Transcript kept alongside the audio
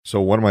So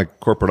one of my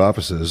corporate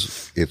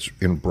offices, it's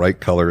in bright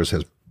colors,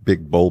 has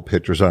big bold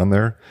pictures on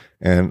there.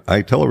 And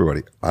I tell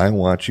everybody, I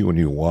want you when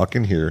you walk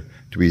in here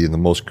to be in the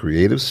most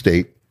creative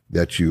state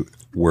that you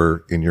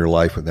were in your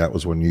life. And that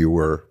was when you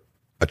were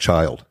a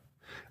child.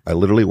 I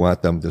literally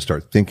want them to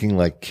start thinking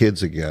like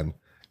kids again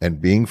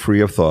and being free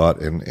of thought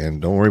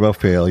and don't worry about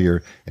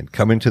failure and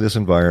come into this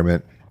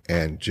environment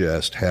and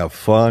just have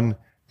fun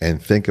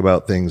and think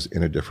about things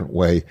in a different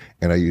way.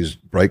 And I use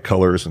bright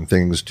colors and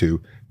things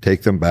to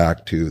take them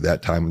back to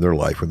that time in their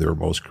life when they were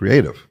most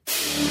creative. The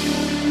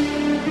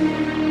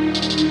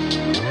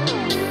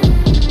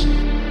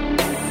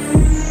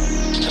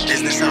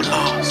business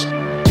outlaws.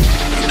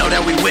 You know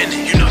that we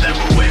winning. You know that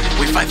we're winning.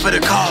 We fight for the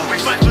cause. We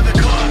fight for the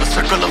cause. A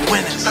circle of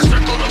winners. A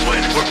circle of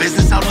winners. We're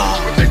business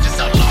outlaws. We're business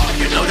outlaws.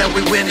 You know that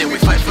we winning. We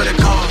fight for the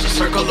cause. A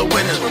circle of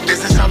winners. We're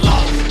business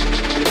outlaws.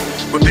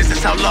 We're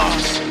business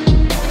outlaws.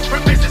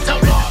 We're business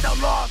outlaws.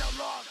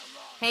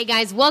 Hey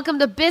guys, welcome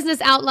to Business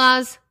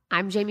Outlaws.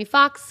 I'm Jamie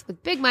Foxx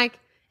with Big Mike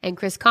and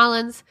Chris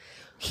Collins.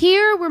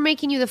 Here we're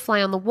making you the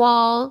fly on the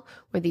wall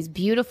with these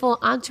beautiful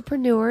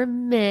entrepreneur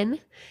men.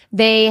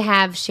 They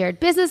have shared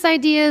business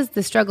ideas,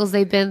 the struggles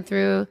they've been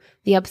through,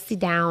 the ups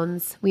and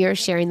downs. We are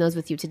sharing those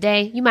with you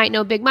today. You might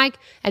know Big Mike,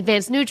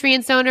 advanced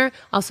nutrients owner,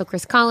 also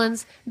Chris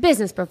Collins,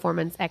 business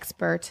performance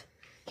expert.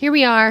 Here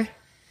we are.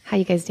 How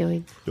you guys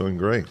doing? Doing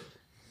great.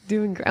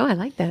 Doing great. Oh, I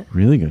like that.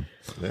 Really good.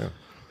 Yeah.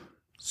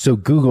 So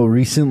Google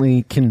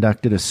recently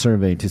conducted a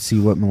survey to see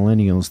what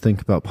millennials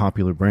think about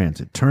popular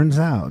brands. It turns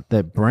out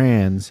that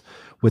brands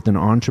with an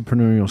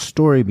entrepreneurial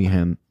story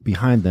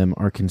behind them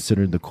are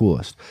considered the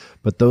coolest.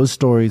 But those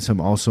stories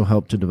have also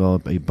helped to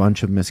develop a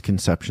bunch of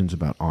misconceptions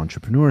about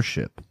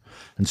entrepreneurship.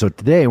 And so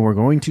today we're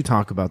going to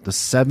talk about the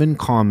 7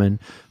 common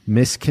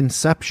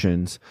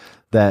misconceptions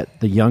that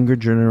the younger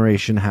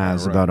generation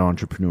has about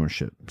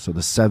entrepreneurship. So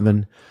the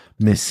 7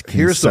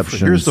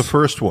 misconceptions. Here's the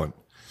first one.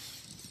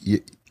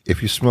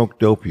 If you smoke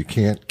dope, you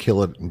can't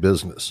kill it in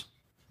business.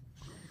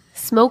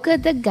 Smoke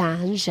the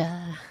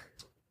ganja.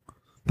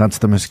 That's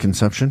the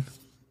misconception?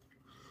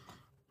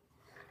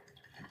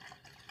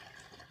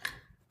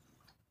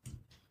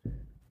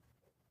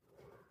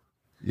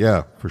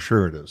 Yeah, for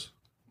sure it is.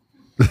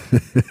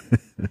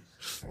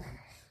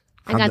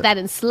 I got that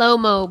in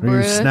slow-mo, bro. Are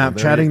you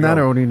Snapchatting that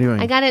or what are you doing?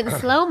 I got it in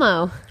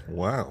slow-mo.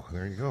 Wow,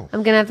 there you go.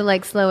 I'm going to have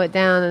to slow it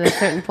down at a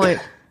certain point.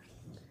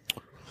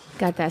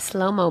 Got that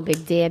slow-mo,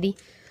 Big Daddy.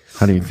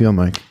 How do you feel,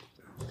 Mike?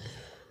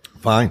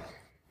 Fine.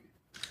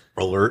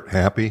 Alert,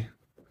 happy.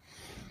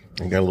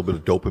 I got a little bit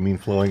of dopamine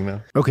flowing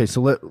now. Okay,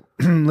 so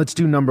let's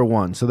do number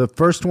 1. So the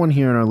first one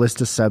here in our list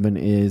of 7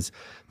 is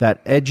that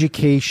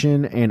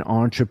education and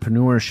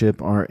entrepreneurship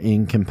are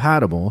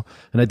incompatible.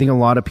 And I think a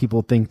lot of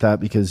people think that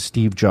because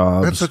Steve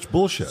Jobs, That's such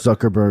bullshit.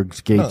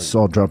 Zuckerberg, Gates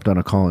all dropped out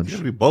of college. You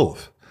gotta be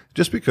both.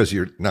 Just because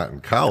you're not in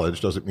college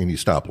doesn't mean you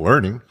stop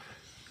learning.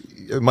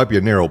 It might be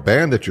a narrow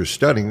band that you're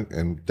studying,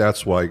 and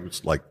that's why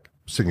it's like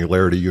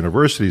Singularity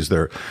University's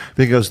there.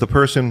 Because the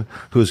person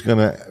who's going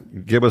to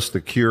give us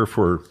the cure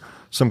for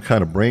some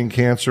kind of brain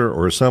cancer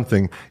or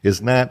something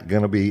is not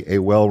going to be a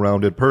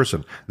well-rounded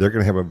person. They're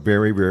going to have a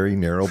very, very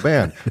narrow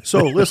band.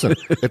 So listen,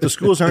 if the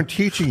schools aren't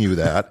teaching you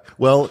that,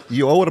 well,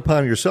 you owe it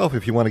upon yourself.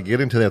 If you want to get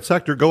into that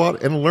sector, go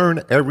out and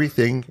learn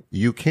everything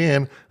you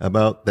can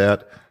about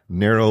that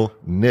narrow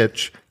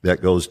niche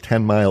that goes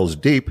 10 miles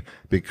deep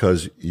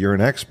because you're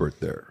an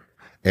expert there.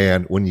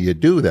 And when you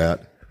do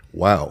that,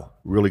 wow,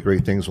 really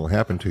great things will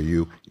happen to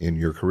you in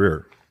your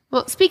career.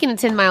 Well, speaking of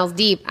 10 miles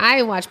deep,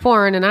 I watch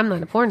porn and I'm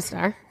not a porn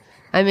star.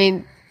 I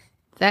mean,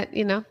 that.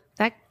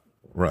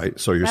 Right.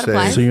 So you're That saying.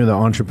 applies. So you're the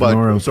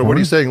entrepreneur of So what are porn?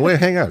 you saying? Wait,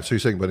 hang on. So you're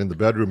saying, but in the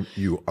bedroom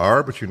you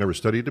are, but you never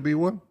studied to be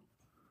one?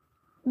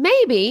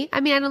 Maybe. I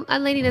mean, a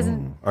lady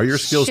doesn't. Are your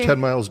skills Sure. 10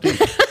 miles deep?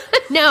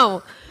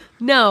 No.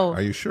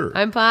 Are you sure?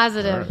 I'm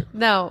positive. All right.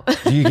 No.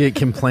 Do you get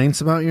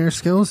complaints about your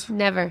skills?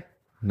 Never.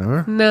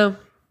 Never? No.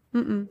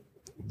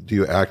 Do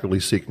you actively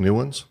seek new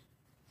ones?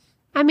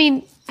 I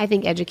mean, I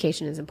think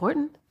education is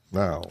important.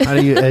 No. How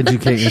do you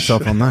educate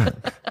yourself on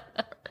that?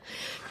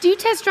 Do you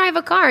test drive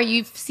a car?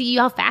 You see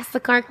how fast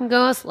the car can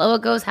go, how slow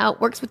it goes, how it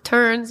works with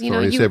turns. So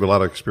you have a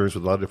lot of experience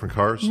with a lot of different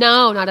cars?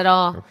 No, not at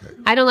all. Okay.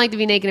 I don't like to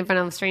be naked in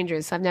front of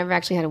strangers, so I've never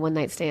actually had a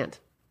one-night stand.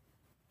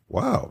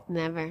 Wow.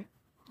 Never.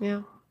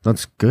 Yeah.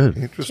 That's good.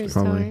 Interesting.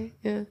 True story.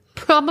 Yeah.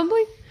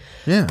 Probably.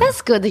 Yeah.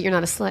 That's good that you're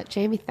not a slut,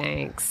 Jamie.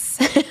 Thanks.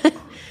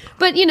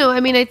 But,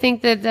 I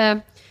think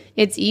that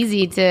it's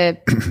easy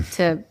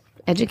to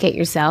educate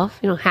yourself.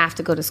 You don't have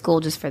to go to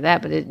school just for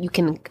that, but you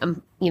can,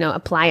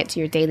 apply it to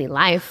your daily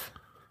life.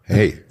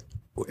 Hey,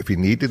 if you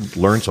need to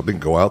learn something,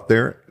 go out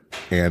there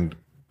and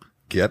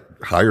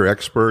hire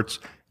experts,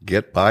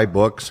 buy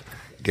books,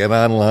 get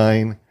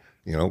online,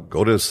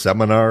 go to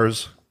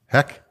seminars.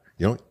 Heck,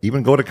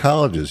 even go to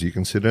colleges. You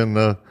can sit in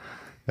as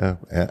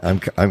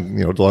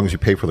long as you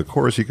pay for the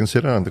course, you can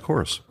sit on the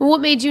course. Well,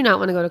 what made you not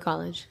want to go to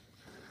college?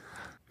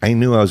 I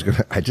knew I was going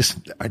to, I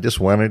just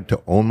wanted to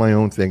own my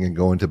own thing and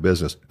go into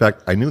business. In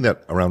fact, I knew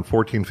that around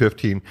 14,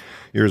 15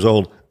 years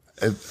old,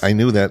 I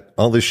knew that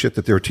all this shit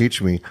that they were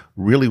teaching me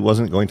really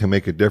wasn't going to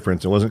make a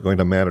difference. It wasn't going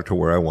to matter to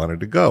where I wanted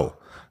to go.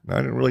 And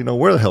I didn't really know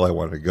where the hell I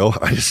wanted to go.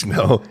 I just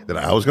know that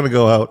I was going to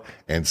go out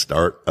and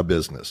start a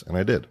business. And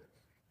I did.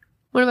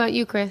 What about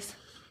you, Chris?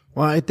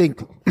 Well, I think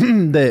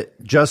that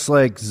just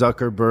like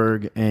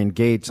Zuckerberg and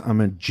Gates, I'm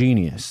a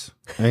genius.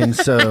 And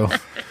so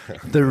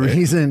the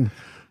reason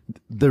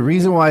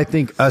why I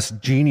think us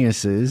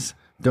geniuses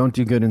don't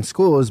do good in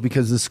school is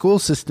because the school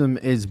system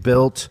is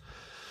built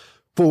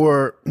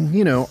for,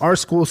 our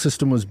school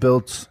system was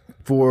built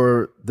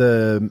for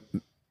the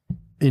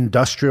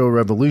Industrial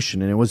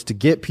Revolution, and it was to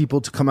get people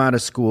to come out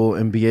of school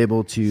and be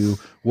able to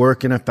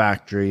work in a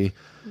factory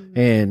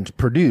and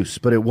produce,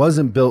 but it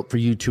wasn't built for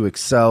you to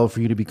excel,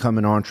 for you to become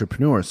an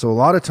entrepreneur. So a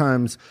lot of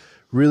times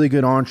really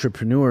good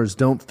entrepreneurs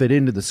don't fit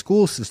into the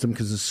school system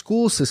because the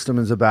school system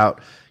is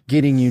about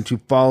getting you to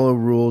follow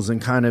rules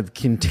and kind of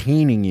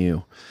containing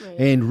you. Right.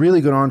 And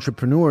really good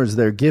entrepreneurs,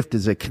 their gift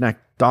is to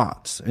connect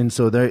dots. And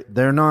so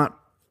they're not,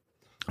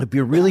 if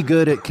you're really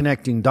good at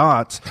connecting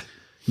dots,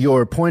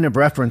 your point of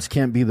reference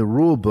can't be the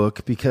rule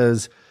book,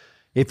 because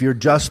if you're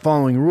just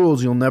following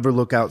rules, you'll never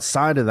look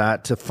outside of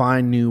that to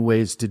find new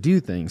ways to do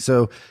things.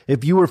 So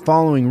if you were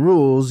following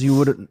rules,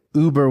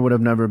 Uber would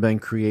have never been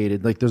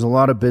created. Like, there's a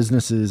lot of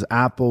businesses,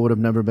 Apple would have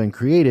never been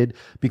created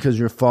because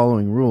you're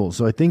following rules.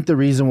 So I think the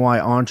reason why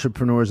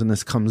entrepreneurs, and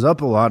this comes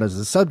up a lot as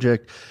a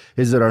subject,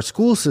 is that our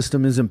school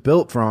system isn't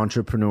built for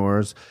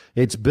entrepreneurs.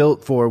 It's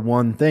built for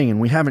one thing, and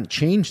we haven't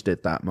changed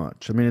it that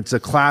much. I mean, it's a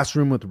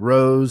classroom with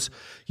rows.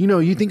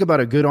 You think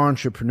about a good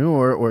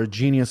entrepreneur or a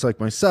genius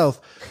like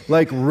myself,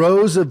 like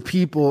rows of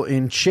people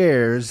in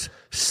chairs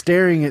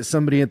staring at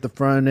somebody at the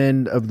front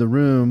end of the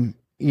room,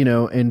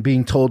 and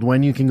being told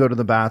when you can go to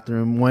the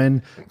bathroom,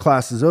 when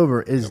class is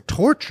over, is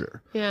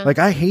torture. Yeah. Like,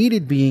 I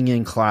hated being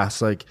in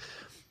class. Like,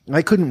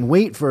 I couldn't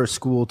wait for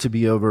school to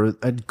be over.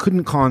 I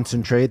couldn't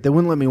concentrate. They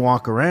wouldn't let me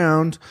walk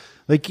around.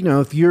 Like,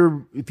 if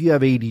you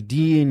have ADD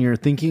and you're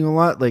thinking a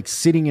lot, like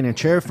sitting in a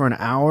chair for an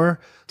hour,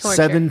 torture.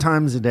 7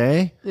 times a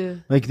day. Yeah.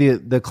 Like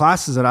the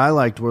classes that I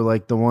liked were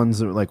like the ones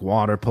that were like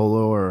water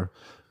polo or,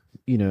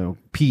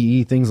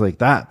 PE, things like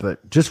that.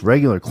 But just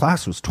regular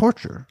class was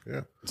torture.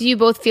 Yeah. Do you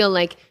both feel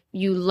like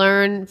you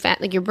learn,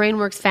 like your brain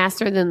works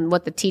faster than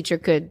what the teacher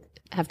could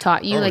have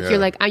taught you?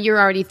 You're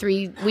already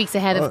 3 weeks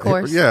ahead of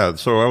course. Yeah.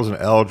 So I was in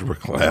algebra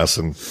class,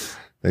 and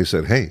they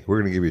said, "Hey, we're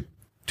going to give you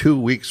 2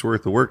 weeks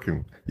worth of work,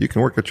 and you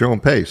can work at your own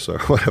pace." So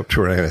I went up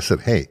to her and I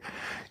said, "Hey,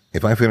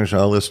 if I finish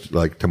all this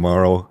like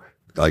tomorrow,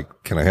 like,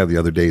 can I have the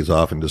other days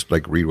off and just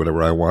like read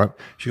whatever I want?"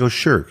 She goes,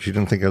 "Sure." She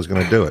didn't think I was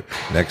going to do it.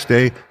 Next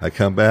day, I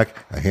come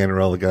back, I hand her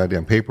all the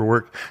goddamn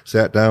paperwork,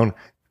 sat down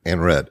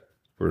and read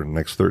for the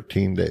next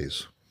 13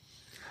 days.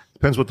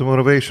 Depends what the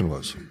motivation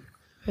was.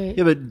 Right.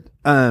 Yeah,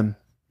 but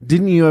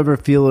didn't you ever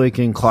feel like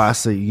in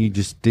class that you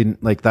just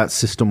didn't, like, that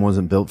system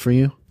wasn't built for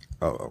you?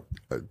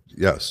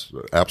 Yes,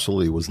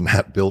 absolutely. It was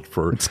not built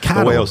for It's the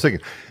cattle. way I was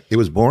thinking. It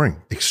was boring.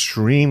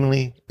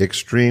 Extremely,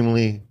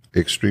 extremely,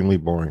 extremely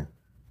boring.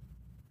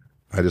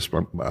 I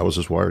was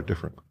just wired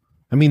different.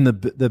 I mean,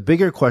 the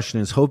bigger question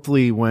is,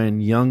 hopefully when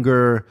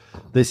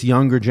this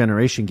younger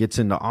generation gets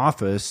into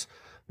office,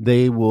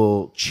 they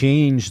will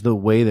change the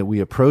way that we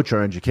approach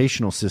our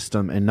educational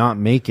system and not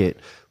make it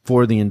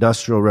for the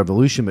Industrial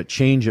Revolution, but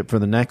change it for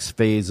the next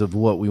phase of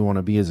what we want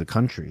to be as a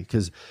country,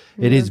 because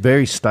it is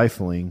very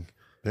stifling.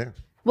 Yeah.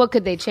 What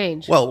could they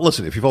change? Well,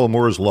 listen, if you follow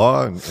Moore's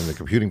law and the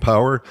computing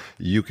power,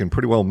 you can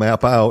pretty well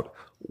map out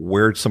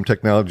where some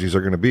technologies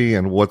are going to be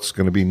and what's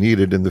going to be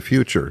needed in the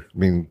future. I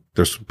mean,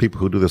 there's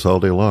people who do this all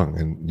day long,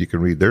 and you can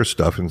read their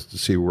stuff and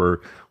see where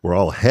we're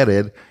all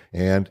headed.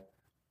 And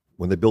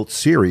when they built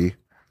Siri,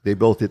 they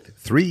built it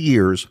 3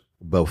 years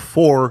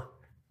before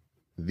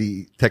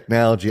the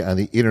technology on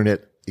the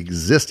internet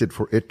existed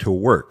for it to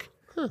work.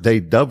 They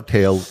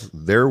dovetailed.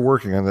 They're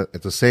working on it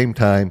at the same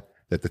time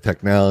that the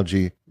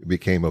technology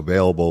became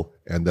available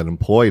and then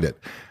employed it.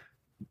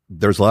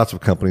 There's lots of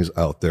companies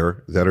out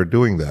there that are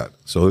doing that.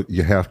 So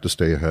you have to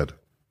stay ahead.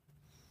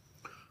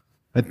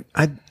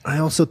 I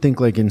also think,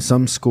 like, in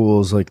some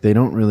schools, like, they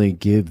don't really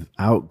give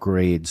out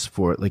grades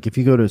for it. Like, if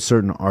you go to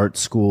certain art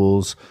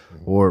schools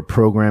or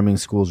programming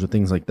schools or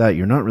things like that,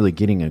 you're not really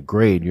getting a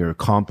grade. You're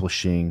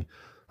accomplishing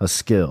a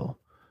skill.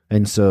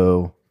 And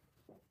so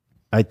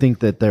I think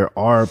that there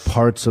are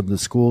parts of the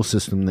school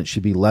system that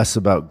should be less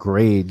about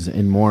grades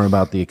and more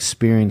about the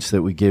experience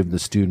that we give the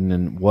student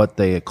and what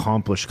they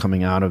accomplish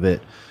coming out of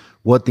it,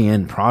 what the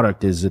end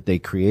product is that they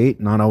create,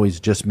 not always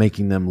just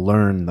making them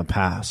learn the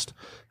past.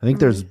 I think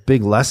there's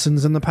big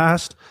lessons in the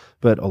past,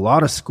 but a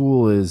lot of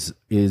school is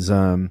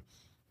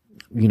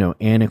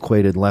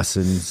antiquated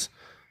lessons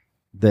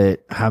that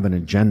have an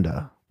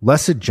agenda.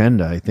 Less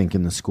agenda, I think,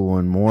 in the school,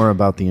 and more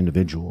about the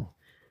individual.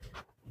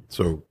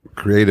 So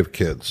creative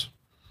kids,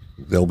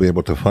 they'll be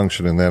able to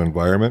function in that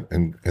environment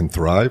and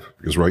thrive,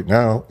 because right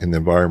now in the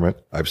environment,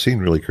 I've seen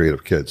really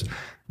creative kids.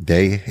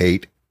 They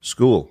hate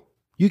school.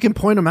 You can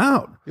point them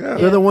out. Yeah.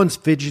 They're the ones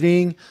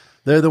fidgeting.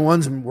 They're the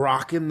ones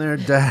rocking their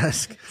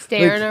desk,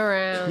 Staring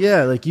around.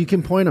 Yeah, like you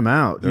can point them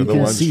out. They're You the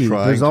can ones see.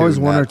 trying There's always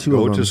to one not or two go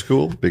of them. to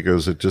school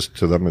because it just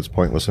to them it's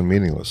pointless and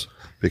meaningless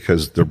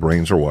because their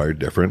brains are wired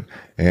different,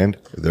 and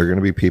they're going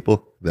to be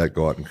people that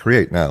go out and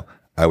create. Now,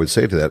 I would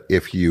say to that,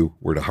 if you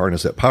were to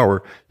harness that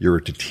power, you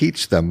were to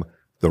teach them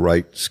the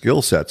right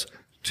skill sets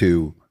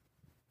to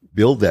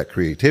build that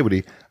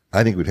creativity.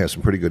 I think we'd have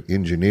some pretty good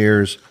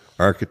engineers,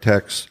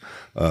 architects,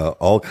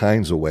 all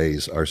kinds of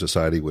ways our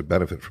society would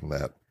benefit from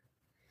that.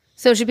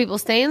 So should people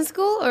stay in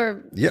school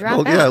or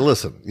drop out? Yeah,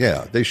 listen,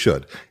 yeah, they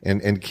should.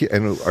 And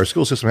our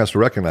school system has to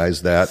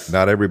recognize that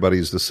not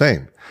everybody's the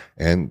same,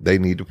 and they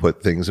need to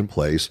put things in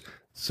place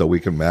so we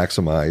can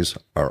maximize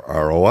our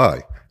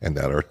ROI, and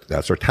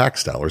that's our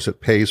tax dollars that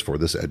pays for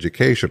this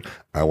education.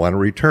 I want a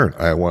return.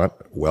 I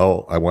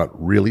want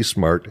really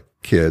smart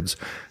kids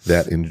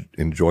that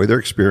enjoy their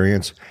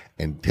experience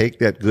and take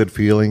that good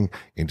feeling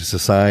into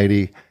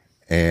society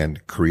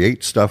and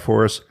create stuff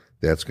for us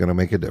that's going to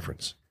make a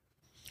difference.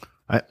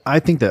 I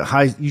think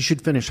that you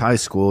should finish high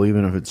school,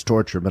 even if it's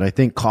torture. But I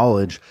think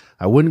college,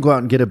 I wouldn't go out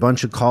and get a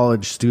bunch of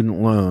college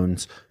student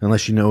loans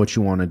unless you know what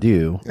you want to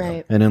do,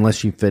 Right. And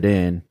unless you fit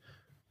in.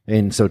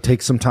 And so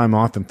take some time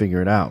off and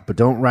figure it out. But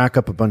don't rack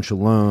up a bunch of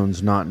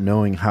loans not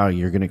knowing how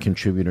you're going to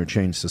contribute or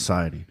change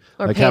society.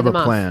 Or like pay have a them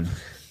off. plan.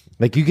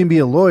 Like you can be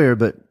a lawyer,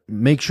 but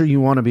make sure you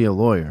want to be a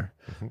lawyer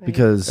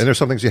because And there's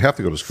some things you have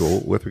to go to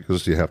school with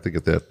because you have to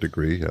get that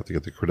degree, you have to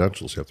get the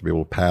credentials, you have to be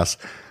able to pass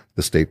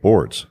the state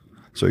boards.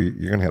 So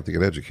you're going to have to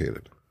get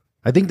educated.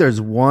 I think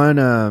there's one.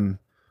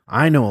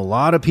 I know a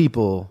lot of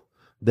people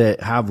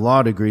that have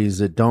law degrees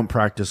that don't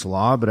practice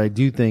law, but I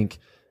do think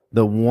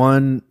the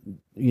one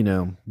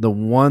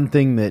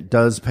thing that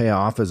does pay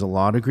off is a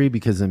law degree,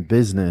 because in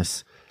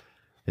business,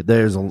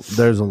 there's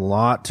a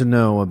lot to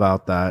know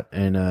about that,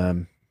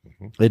 and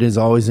it is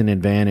always an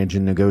advantage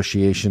in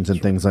negotiations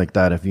and things like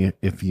that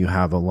if you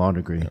have a law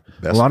degree.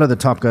 A lot of the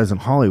top guys in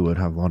Hollywood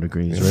have law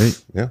degrees,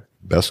 right? Yeah.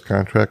 Best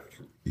contract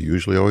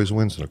usually always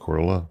wins in a court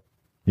of law.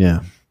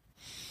 Yeah.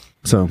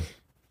 So,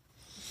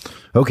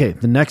 okay,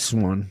 the next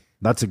one,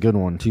 that's a good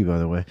one too, by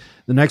the way.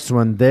 The next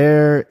one,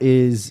 there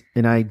is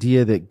an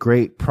idea that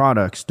great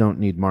products don't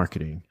need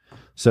marketing.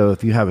 So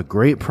if you have a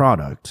great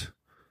product,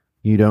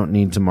 you don't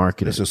need to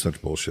market This it. is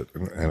such bullshit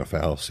and a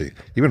fallacy.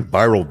 Even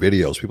viral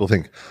videos, people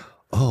think,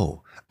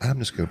 oh, I'm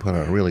just going to put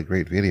out a really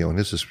great video and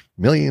this is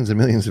millions and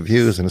millions of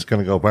views and it's going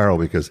to go viral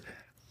because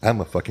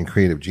I'm a fucking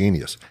creative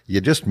genius.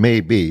 You just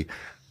may be,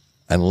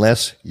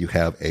 unless you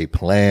have a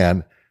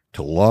plan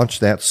to launch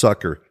that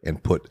sucker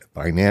and put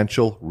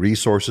financial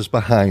resources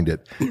behind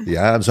it. The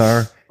odds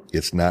are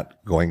it's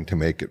not going to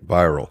make it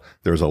viral.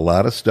 There's a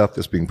lot of stuff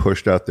that's being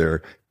pushed out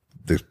there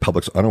the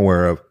public's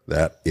unaware of,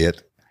 that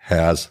it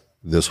has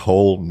this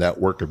whole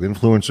network of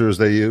influencers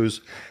they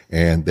use,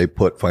 and they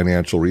put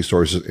financial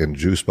resources and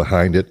juice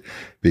behind it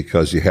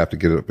because you have to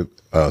get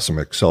some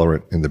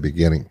accelerant in the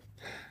beginning.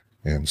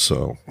 And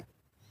so,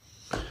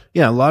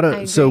 Yeah, a lot I of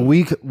agree. so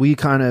we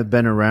kind of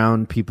been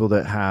around people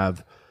that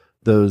have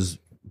those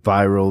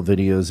viral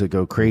videos that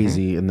go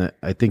crazy, and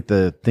I think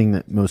the thing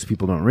that most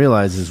people don't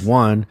realize is,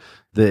 one,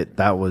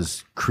 that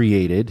was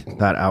created,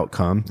 that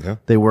outcome. Yeah.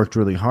 They worked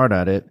really hard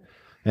at it,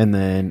 and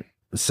then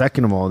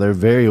second of all, they're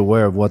very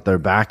aware of what their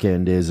back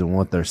end is and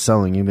what they're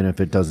selling, even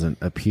if it doesn't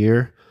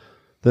appear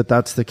that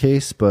that's the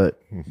case.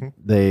 But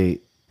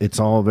it's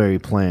all very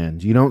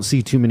planned. You don't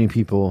see too many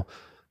people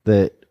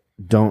that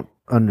don't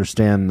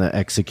understand the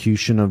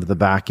execution of the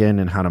back end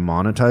and how to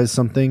monetize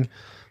something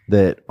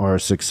that are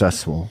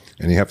successful.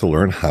 and you have to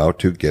learn how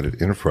to get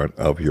it in front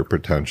of your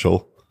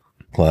potential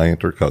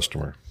client or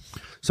customer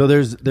So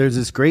there's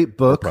this great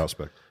book,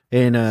 prospect.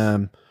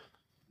 and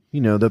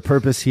the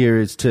purpose here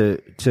is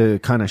to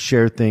kind of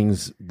share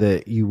things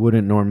that you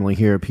wouldn't normally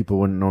hear, people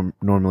wouldn't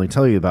normally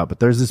tell you about. But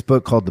there's this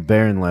book called The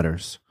Barron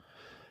Letters,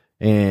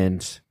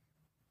 and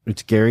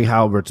it's Gary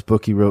Halbert's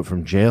book he wrote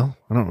from jail.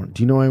 I don't know.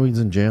 Do you know why he's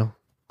in jail?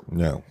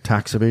 No,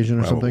 Tax evasion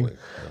or probably. something?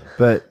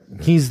 But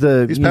he's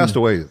Passed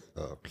away.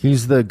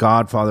 He's the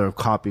godfather of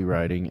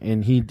copywriting,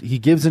 and he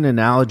gives an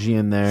analogy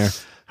in there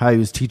how he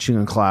was teaching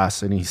a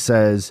class, and he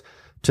says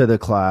to the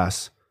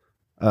class,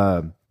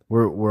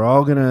 we're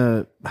all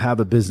gonna have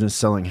a business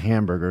selling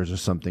hamburgers or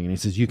something, and he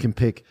says you can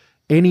pick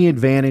any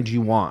advantage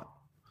you want.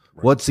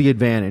 What's the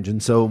advantage?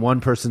 And so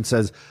one person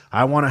says,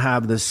 I want to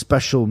have this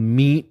special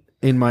meat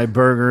in my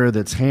burger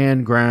that's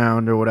hand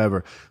ground or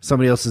whatever.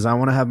 Somebody else says, I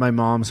want to have my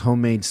mom's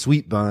homemade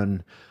sweet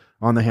bun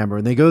on the hamburger.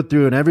 And they go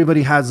through, and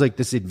everybody has like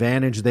this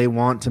advantage they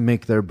want to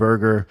make their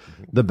burger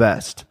the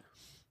best.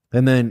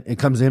 And then it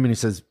comes to him and he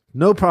says,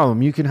 no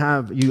problem.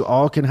 You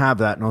all can have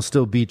that, and I'll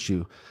still beat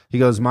you. He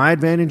goes, my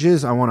advantage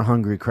is I want a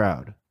hungry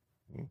crowd.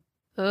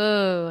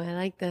 Oh, I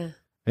like that.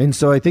 And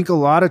so I think a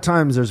lot of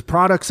times there's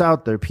products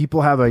out there.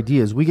 People have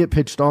ideas. We get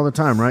pitched all the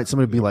time, right?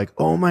 Somebody would be like,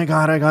 oh my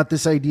God, I got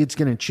this idea. It's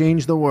going to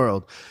change the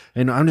world.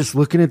 And I'm just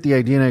looking at the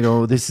idea and I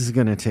go, oh, this is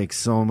going to take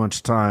so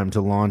much time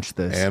to launch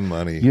this. And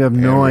money. You have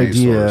no and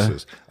idea.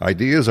 resources.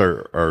 Ideas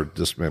are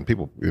just, man,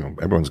 people,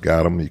 everyone's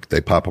got them. They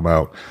pop them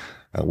out.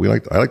 I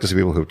like to see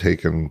people who've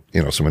taken,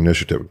 some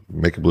initiative,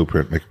 make a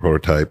blueprint, make a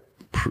prototype,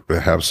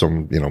 have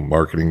some,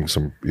 marketing,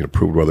 some,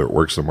 prove whether it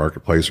works in the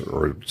marketplace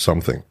or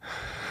something.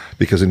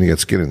 Because then you get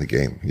skin in the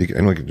game.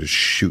 Anyone can just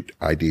shoot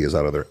ideas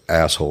out of their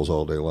assholes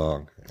all day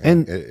long.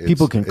 And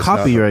people can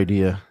copy your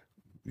idea.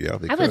 Yeah,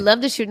 I would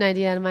love to shoot an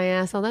idea out of my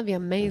asshole. That'd be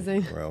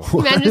amazing. Well,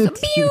 Imagine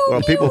just pew,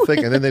 well, pew. people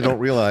think, and then they don't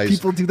realize.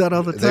 People do that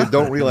all the time. They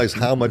don't realize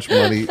how much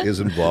money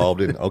is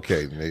involved in.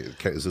 Okay,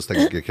 is this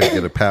thing? Can I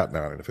get a patent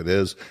on it? If it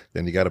is,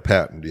 then you got a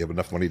patent. Do you have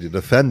enough money to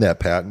defend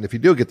that patent? If you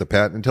do get the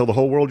patent, and tell the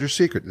whole world your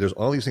secret. There's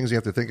all these things you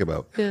have to think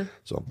about. Yeah.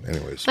 So,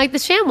 anyways, Like the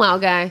ShamWow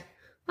guy.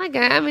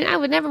 I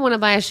would never want to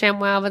buy a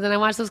ShamWow, but then I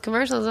watched those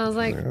commercials and I was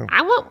like,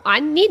 I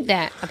need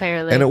that,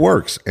 apparently. and it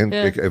works. And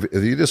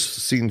if you just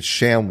seen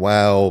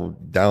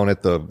ShamWow down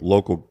at the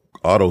local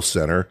auto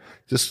center,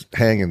 just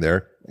hanging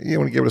there, you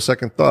want to give it a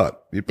second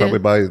thought. You'd probably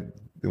buy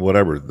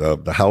whatever,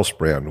 the house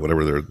brand,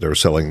 whatever they're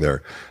selling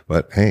there.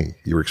 But hey,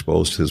 you were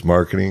exposed to his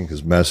marketing,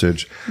 his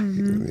message,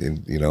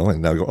 and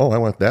now you go, oh, I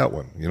want that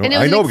one.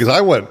 I know because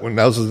I went when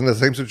I was in the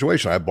same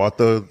situation. I bought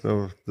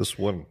this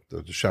one,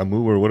 the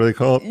Shamu, or what do they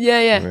call it?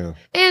 Yeah.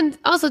 And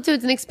also too,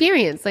 it's an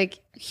experience. Like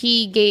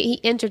he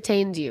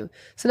entertained you.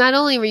 So not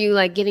only were you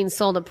like getting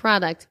sold a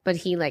product, but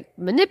he like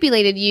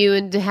manipulated you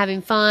into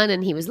having fun,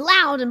 and he was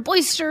loud and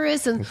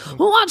boisterous and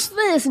watch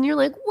this, and you're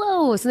like,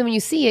 whoa. So then when you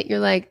see it, you're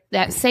like,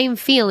 that same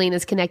feeling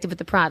is connected with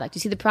the product. You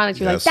see the product,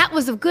 you're like,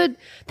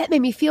 that made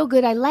me feel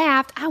good. I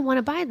laughed. I want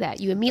to buy that.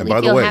 You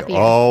immediately feel happier.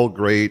 All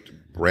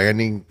great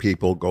branding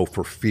people go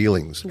for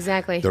feelings.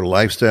 Exactly. Their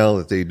lifestyle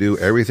that they do,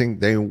 everything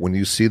when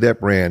you see that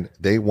brand,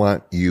 they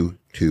want you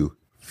to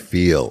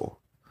feel.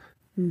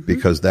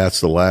 Because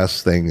that's the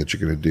last thing that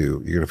you're going to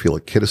do. You're going to feel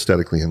it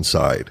kinesthetically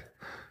inside.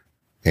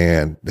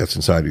 And that's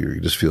inside of you.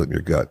 You just feel it in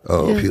your gut.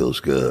 Oh, it feels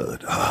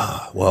good.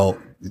 Well,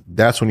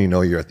 that's when you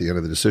know you're at the end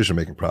of the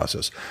decision-making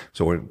process.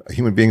 So when a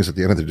human being is at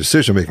the end of the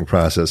decision-making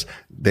process,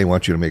 they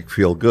want you to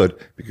feel good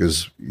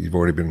because you've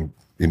already been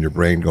in your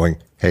brain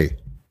going, hey,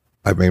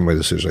 I've made my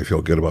decision. I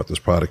feel good about this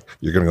product.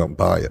 You're going to go out and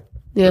buy it.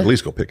 Yeah. Or at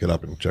least go pick it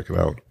up and check it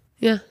out.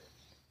 Yeah.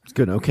 It's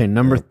good. Okay,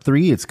 number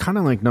 3, it's kind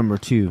of like number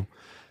 2.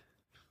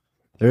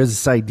 There is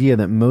this idea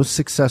that most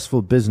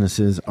successful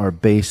businesses are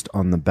based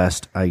on the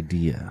best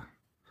idea.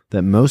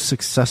 That most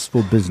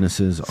successful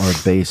businesses are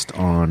based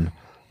on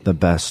the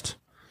best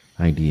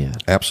idea.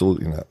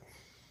 Absolutely not.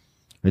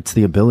 It's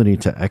the ability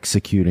to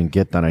execute and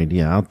get that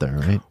idea out there,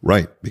 right?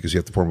 Right, because you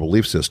have to form a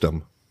belief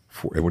system.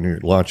 When you're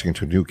launching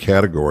into a new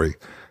category,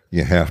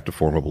 you have to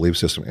form a belief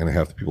system,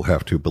 and people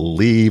have to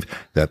believe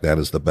that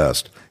is the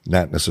best.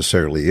 Not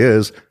necessarily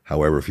is.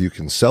 However, if you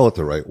can sell it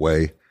the right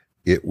way,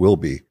 it will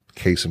be.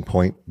 Case in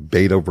point,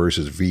 beta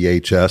versus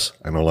VHS.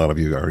 I know a lot of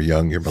you are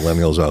young, you're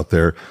millennials out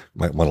there,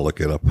 might want to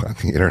look it up on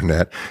the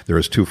internet. There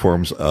is 2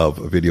 forms of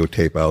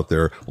videotape out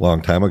there a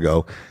long time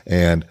ago,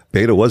 and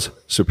beta was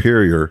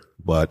superior,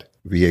 but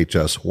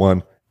VHS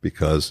won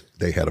because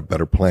they had a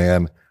better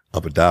plan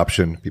of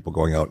adoption, people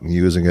going out and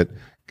using it.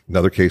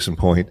 Another case in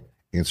point,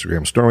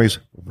 Instagram stories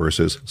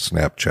versus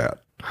Snapchat.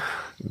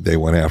 They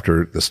went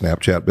after the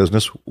Snapchat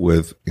business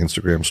with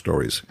Instagram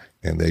stories,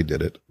 and they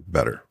did it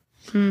better.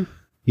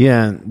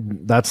 Yeah,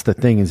 that's the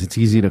thing, is it's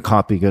easy to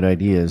copy good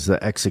ideas.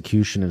 The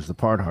execution is the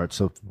part hard.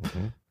 So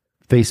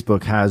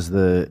Facebook has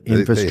the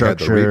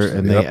infrastructure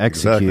and they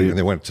execute. Exactly. And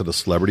they went to the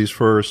celebrities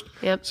first.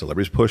 Yep.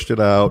 Celebrities pushed it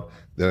out.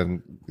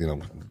 Then,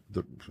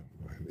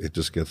 it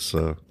just gets,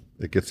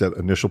 it gets that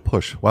initial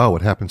push. Wow,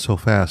 it happened so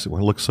fast. It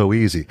looked so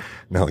easy.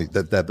 Now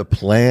that the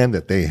plan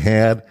that they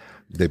had,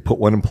 they put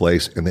one in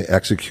place and they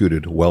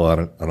executed well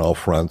on all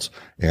fronts,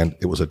 and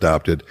it was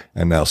adopted.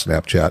 And now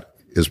Snapchat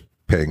is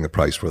paying the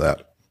price for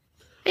that.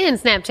 And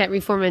Snapchat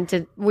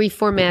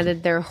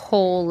reformatted their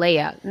whole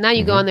layout. Now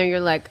you go on there,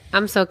 you're like,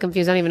 I'm so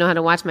confused. I don't even know how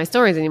to watch my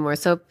stories anymore.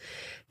 So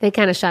they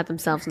kind of shot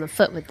themselves in the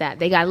foot with that.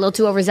 They got a little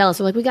too overzealous.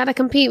 They're like, we got to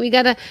compete. We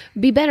got to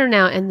be better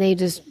now. And they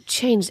just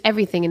changed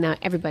everything. And now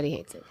everybody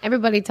hates it.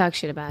 Everybody talks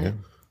shit about it.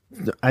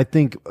 I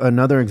think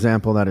another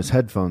example of that is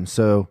headphones.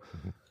 So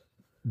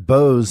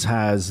Bose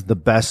has the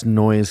best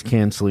noise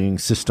canceling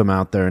system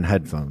out there in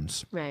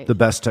headphones. Right. The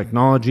best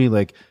technology,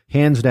 like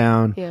hands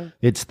down,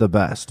 it's the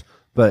best.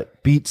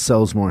 But Beats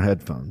sells more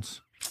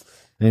headphones.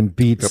 And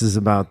Beats is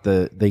about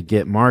they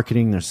get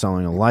marketing, they're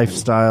selling a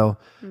lifestyle.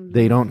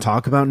 They don't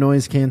talk about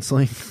noise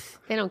canceling.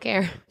 They don't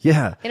care.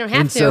 Yeah. They don't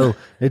have to. So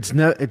it's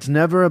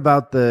never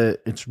about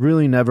it's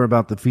really never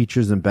about the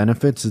features and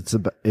benefits.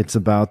 It's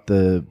about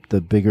the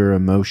bigger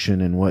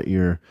emotion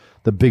and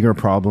the bigger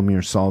problem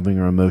you're solving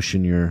or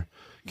emotion you're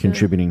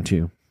contributing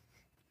to.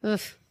 Ugh.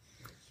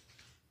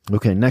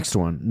 Okay, next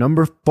one.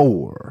 Number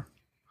 4.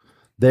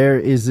 There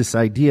is this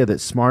idea that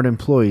smart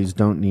employees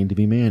don't need to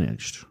be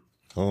managed.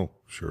 Oh,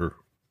 sure.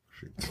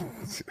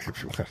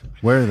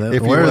 Where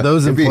are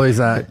those employees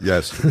at?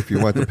 Yes. If you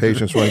want the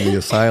patients running the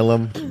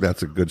asylum,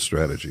 that's a good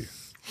strategy.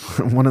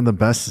 One of the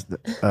best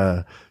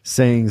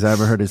sayings I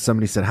ever heard is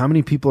somebody said, how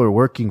many people are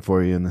working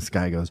for you? And this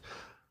guy goes,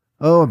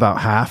 oh, about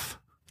half.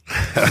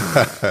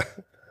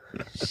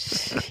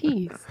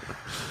 Jeez.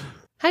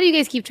 How do you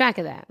guys keep track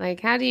of that? Like,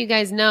 how do you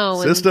guys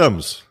know?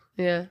 Systems.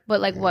 Yeah.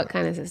 But like what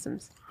kind of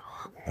systems?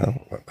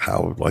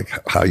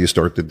 How you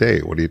start the day.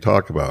 What do you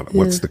talk about?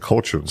 What's the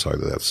culture inside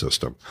of that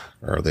system?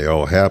 Are they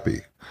all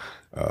happy?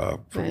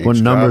 What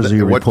numbers are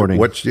you reporting?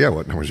 What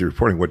numbers are you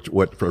reporting?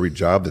 What for every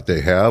job that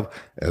they have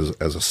as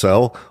a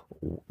cell,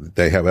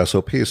 they have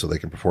SOPs so they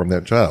can perform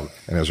that job.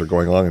 And as they're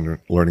going along and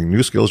learning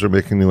new skills, they're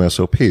making new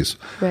SOPs.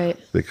 Right.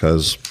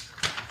 Because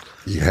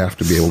you have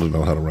to be able to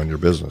know how to run your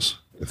business.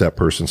 If that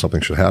person,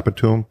 something should happen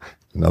to them,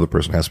 another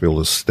person has to be able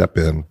to step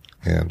in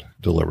and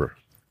deliver.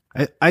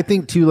 I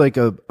think too, like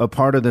a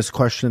part of this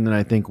question that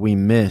I think we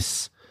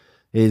miss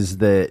is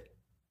that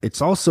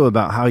it's also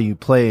about how you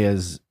play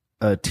as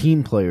a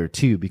team player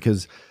too,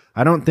 because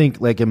I don't think,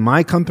 like in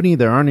my company,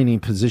 there aren't any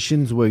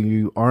positions where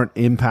you aren't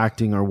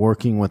impacting or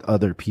working with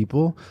other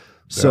people.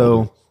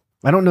 So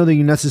I don't know that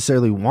you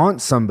necessarily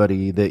want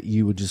somebody that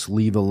you would just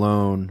leave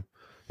alone.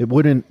 That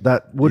wouldn't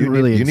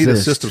really exist. You need a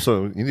system.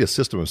 So you need a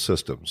system of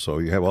systems. So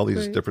you have all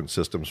these different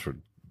systems for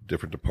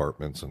different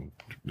departments and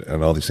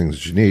all these things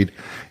that you need.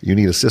 You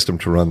need a system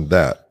to run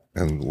that.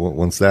 And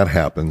once that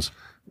happens,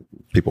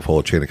 people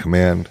follow chain of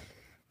command,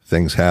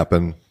 things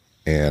happen,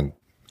 and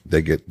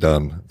they get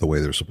done the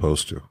way they're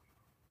supposed to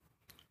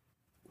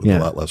with a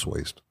lot less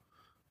waste.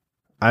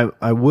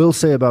 I will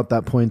say about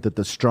that point that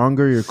the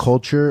stronger your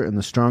culture and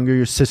the stronger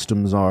your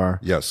systems are,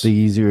 the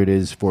easier it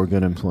is for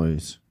good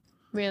employees.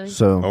 Really?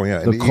 So,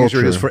 and the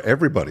easier it is for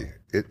everybody.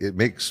 It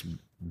makes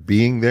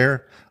being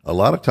there. A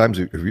lot of times,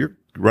 if you're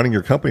running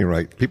your company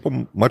right,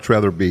 people much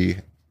rather be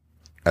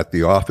at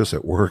the office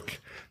at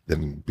work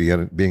than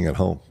being at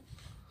home.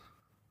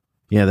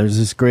 Yeah, there's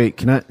this great.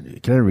 Can I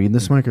read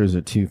this, Mike, or is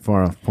it too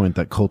far off point?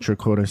 That culture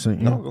quote I sent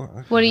you. No,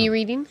 what are you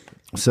reading?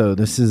 So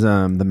this is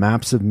The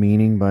Maps of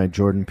Meaning by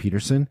Jordan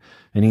Peterson,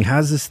 and he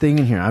has this thing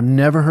in here. I've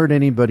never heard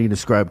anybody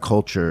describe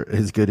culture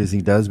as good as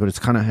he does, but it's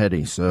kind of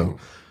heady, so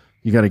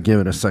you got to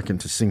give it a second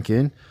to sink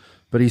in.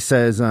 But he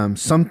says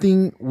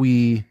something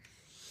we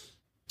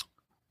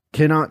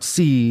cannot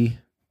see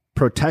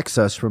protects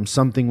us from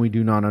something we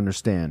do not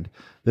understand.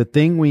 The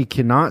thing we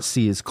cannot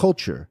see is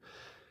culture.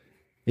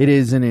 It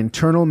is an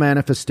internal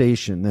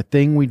manifestation, the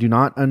thing we do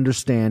not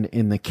understand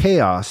in the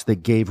chaos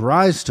that gave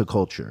rise to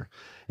culture.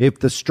 If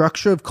the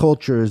structure of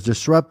culture is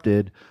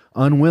disrupted,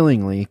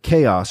 unwillingly,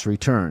 chaos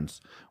returns.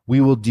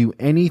 We will do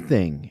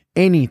anything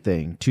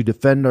to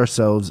defend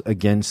ourselves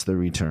against the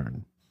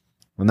return.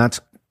 And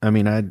that's,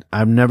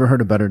 I've never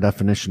heard a better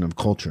definition of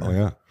culture. Oh,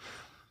 yeah.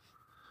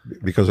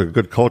 Because a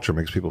good culture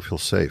makes people feel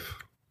safe.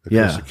 They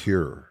feel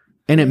secure.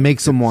 And it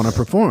makes them want to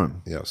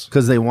perform. Yes.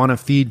 Because they want to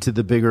feed to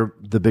the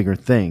bigger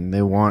thing.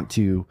 They want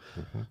to,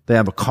 they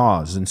have a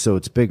cause, and so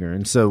it's bigger.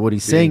 And so what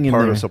he's saying in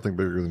there, part of something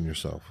bigger than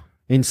yourself.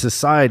 In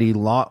society,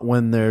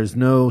 when there's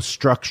no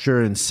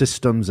structure and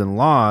systems and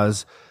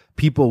laws,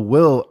 people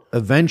will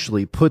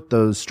eventually put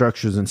those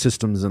structures and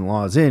systems and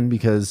laws in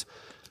because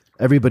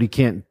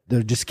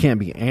there just can't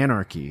be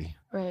anarchy.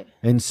 Right.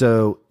 And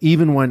so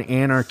even when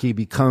anarchy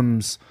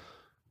becomes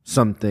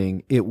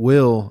something, it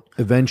will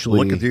eventually.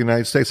 Look at the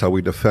United States, how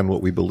we defend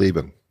what we believe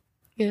in.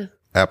 Yeah.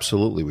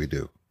 Absolutely we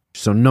do.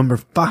 So number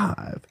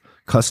 5,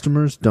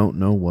 customers don't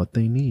know what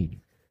they need.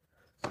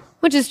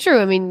 Which is true.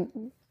 I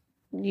mean,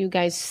 you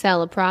guys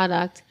sell a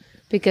product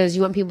because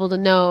you want people to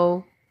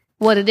know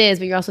what it is,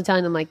 but you're also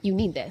telling them, like, you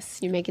need this.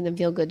 You're making them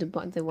feel good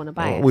they want to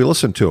buy it. We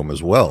listen to them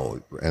as well,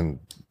 and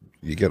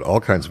you get all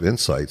kinds of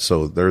insights.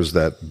 So there's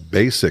that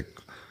basic,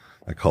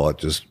 I call it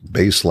just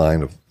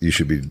baseline of you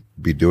should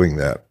be doing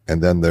that.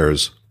 And then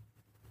there's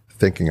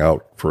thinking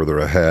out further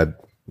ahead.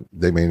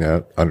 They may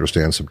not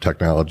understand some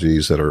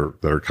technologies that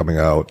are coming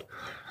out.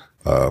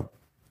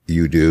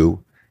 You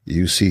do.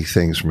 You see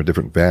things from a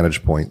different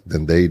vantage point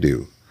than they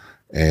do.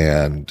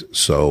 And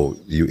so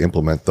you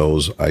implement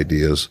those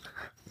ideas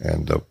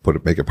and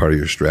make it part of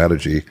your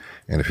strategy.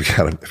 And if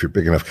you're a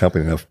big enough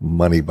company, enough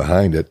money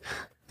behind it,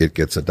 it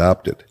gets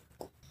adopted.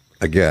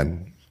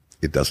 Again,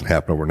 it doesn't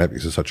happen overnight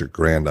because it's such a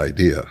grand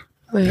idea.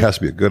 Right. It has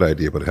to be a good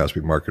idea, but it has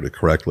to be marketed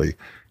correctly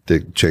to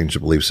change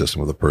the belief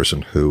system of the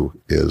person who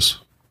is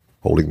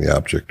holding the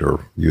object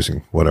or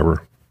using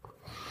whatever.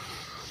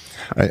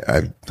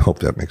 I hope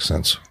that makes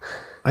sense.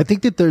 I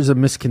think that there's a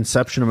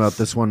misconception about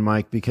this one,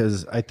 Mike,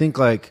 because I think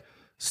like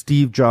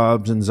Steve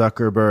Jobs and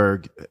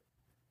Zuckerberg,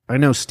 I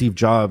know Steve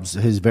Jobs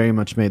has very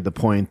much made the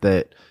point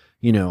that,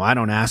 I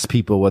don't ask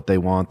people what they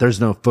want. There's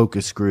no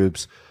focus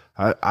groups.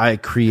 I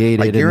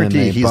created. I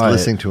guarantee he's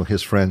listening to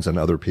his friends and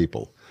other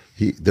people.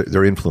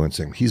 They're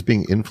influencing. He's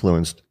being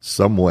influenced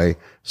some way,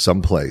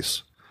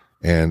 someplace.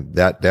 And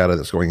that data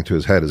that's going into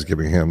his head is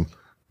giving him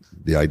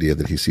the idea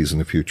that he sees in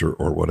the future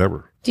or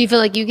whatever. Do you feel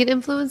like you get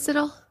influenced at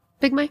all,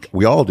 Big Mike?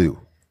 We all do.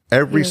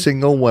 Every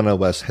single one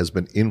of us has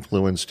been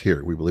influenced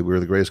here. We believe we're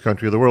the greatest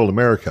country of the world,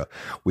 America.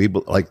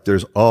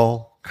 There's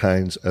all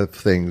kinds of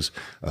things.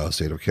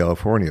 State of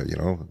California,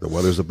 the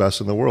weather's the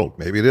best in the world.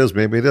 Maybe it is,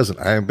 maybe it isn't.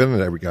 I haven't been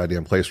in every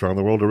goddamn place around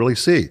the world to really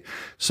see.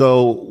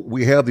 So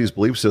we have these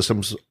belief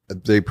systems.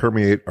 They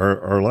permeate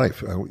our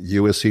life.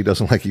 USC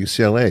doesn't like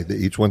UCLA.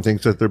 Each one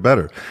thinks that they're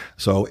better.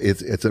 So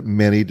it's at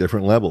many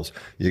different levels.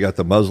 You got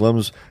the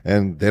Muslims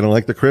and they don't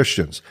like the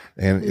Christians.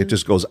 And it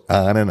just goes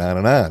on and on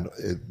and on.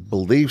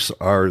 Beliefs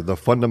are the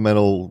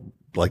fundamental,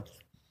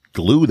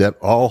 glue that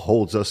all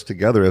holds us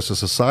together as a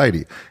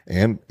society.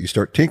 And you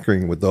start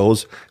tinkering with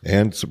those,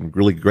 and some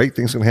really great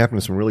things can happen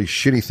and some really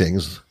shitty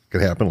things can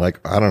happen, like,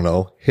 I don't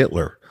know,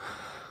 Hitler.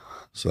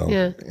 So,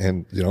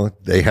 and,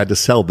 they had to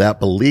sell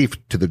that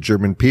belief to the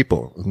German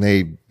people, and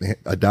they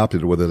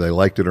adopted it whether they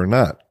liked it or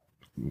not.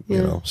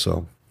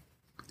 So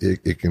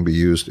it can be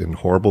used in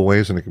horrible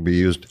ways, and it can be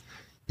used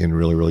in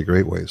really, really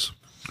great ways.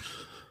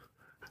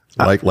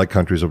 Like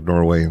countries of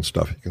Norway and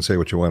stuff. You can say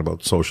what you want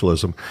about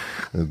socialism.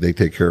 They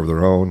take care of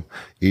their own.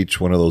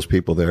 Each one of those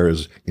people there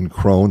is in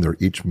krone. They're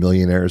each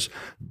millionaires.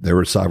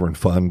 Their sovereign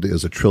fund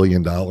is $1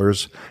 trillion,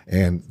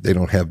 and they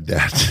don't have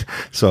debt.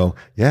 So,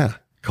 yeah,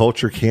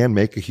 culture can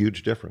make a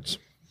huge difference.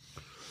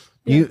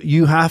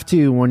 You have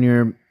to,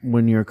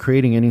 when you're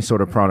creating any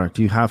sort of product,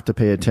 you have to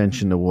pay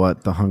attention to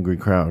what the hungry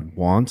crowd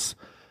wants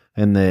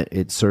and that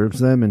it serves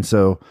them. And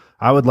so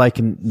I would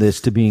liken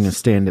this to being a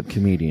stand-up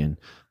comedian.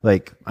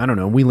 Like, I don't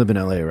know, we live in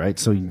LA, right?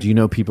 So do you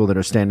know people that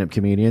are stand-up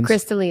comedians?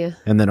 Chris D'Elia.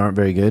 And that aren't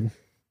very good?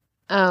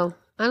 Oh,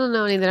 I don't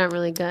know any that aren't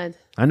really good.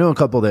 I know a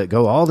couple that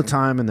go all the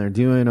time and they're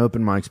doing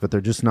open mics, but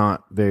they're just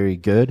not very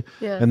good.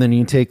 Yeah. And then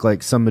you take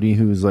like somebody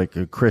who's like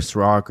a Chris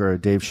Rock or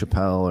a Dave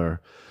Chappelle or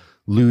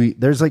Louis.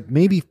 There's like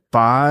maybe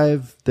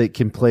 5 that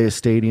can play a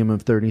stadium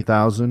of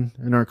 30,000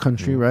 in our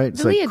country, right?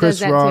 It's D'Elia like Chris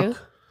does that Rock. too.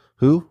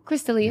 Who?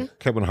 Chris D'Elia.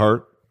 Kevin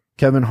Hart.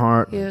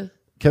 Yeah.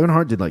 Kevin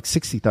Hart did like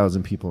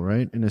 60,000 people,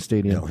 right, in a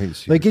stadium. No,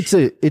 he's like huge.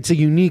 it's a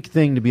unique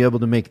thing to be able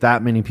to make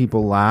that many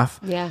people laugh.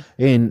 Yeah.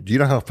 And Do you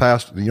know how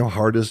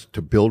hard it is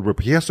to build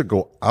rapport? He has to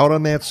go out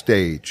on that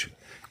stage,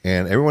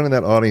 and everyone in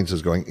that audience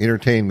is going,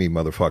 entertain me,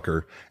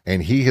 motherfucker.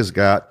 And he has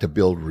got to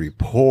build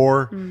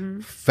rapport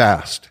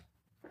fast,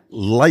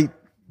 light,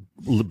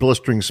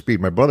 blistering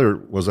speed. My brother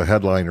was a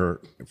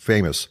headliner,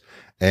 famous,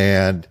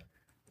 and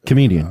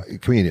comedian.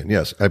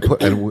 Yes. I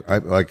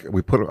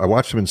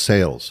watched him in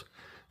sales.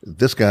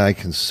 This guy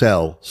can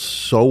sell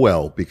so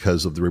well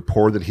because of the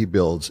rapport that he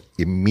builds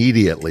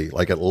immediately,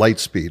 like at light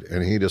speed,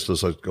 and he just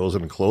goes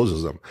in and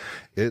closes them.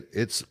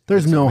 There's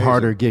no amazing.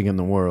 harder gig in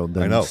the world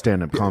than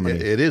stand-up comedy.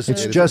 It is.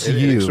 It's just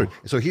you.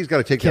 So he's got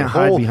to take Can't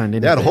hide behind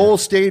anything. that whole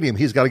stadium.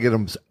 He's got to get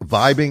them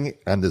vibing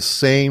on the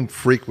same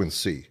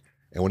frequency.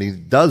 And when he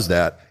does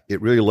that,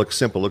 it really looks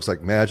simple. It looks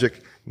like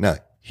magic. No,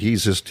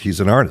 he's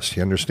an artist.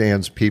 He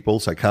understands people,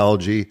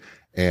 psychology,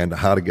 and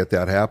how to get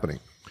that happening.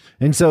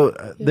 And so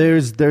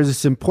there's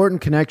this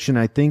important connection.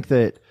 I think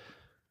that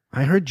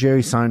I heard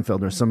Jerry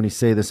Seinfeld or somebody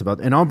say this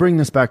about, and I'll bring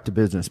this back to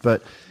business,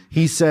 but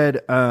he said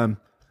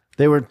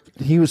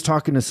he was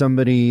talking to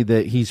somebody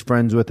that he's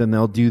friends with, and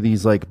they'll do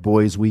these like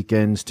boys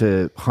weekends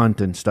to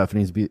hunt and stuff.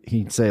 And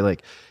he'd say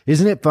like,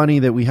 isn't it funny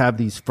that we have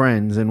these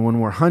friends, and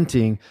when we're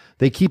hunting,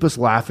 they keep us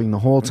laughing the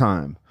whole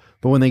time,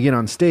 but when they get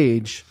on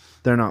stage,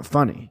 they're not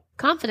funny.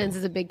 Confidence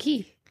is a big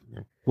key.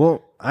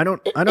 Well, I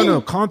don't know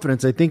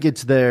confidence. I think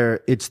it's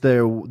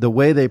the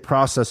way they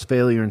process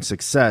failure and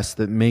success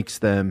that makes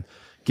them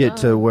get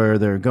to where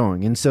they're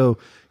going. And so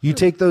you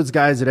take those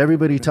guys that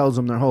everybody tells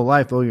them their whole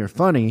life, oh, you're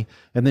funny,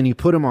 and then you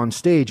put them on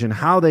stage, and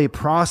how they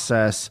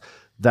process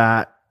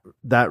that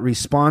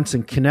response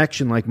and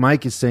connection, like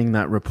Mike is saying,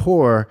 that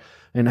rapport,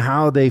 and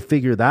how they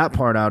figure that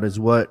part out is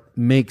what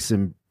makes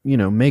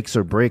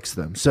or breaks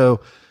them.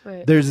 So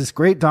there's this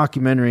great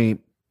documentary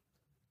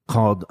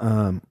called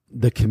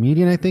The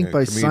Comedian, I think,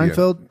 by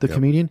Seinfeld, The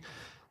Comedian.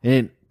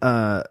 And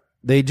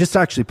they just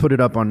actually put it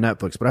up on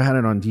Netflix, but I had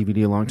it on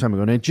DVD a long time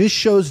ago. And it just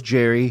shows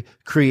Jerry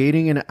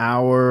creating an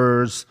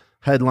hour's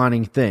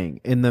headlining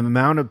thing, and the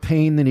amount of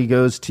pain that he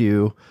goes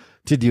to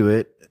do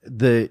it.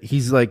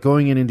 He's like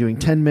going in and doing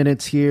 10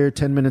 minutes here,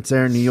 10 minutes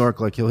there in New York.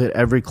 Like he'll hit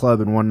every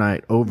club in one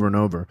night over and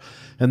over.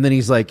 And then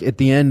he's like, at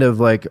the end of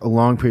like a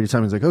long period of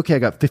time, he's like, okay, I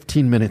got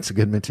 15 minutes of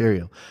good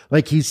material.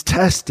 Like he's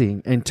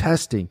testing and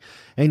testing.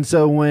 And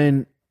so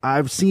when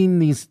I've seen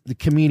the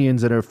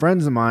comedians that are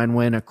friends of mine,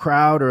 when a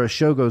crowd or a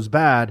show goes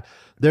bad,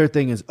 their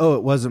thing is, oh,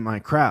 it wasn't my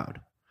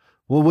crowd.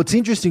 Well, what's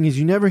interesting is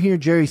you never hear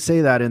Jerry say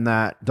that in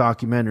that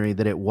documentary,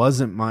 that it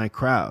wasn't my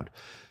crowd.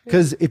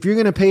 Because if you're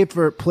going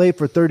to play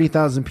for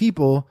 30,000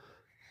 people,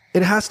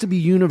 it has to be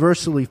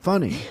universally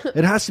funny.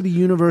 It has to be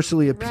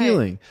universally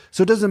appealing. Right.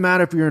 So it doesn't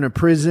matter if you're in a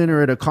prison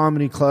or at a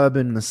comedy club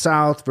in the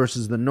South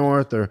versus the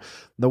North or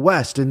the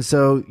West. And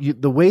so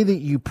the way that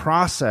you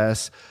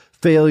process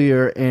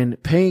failure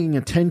and paying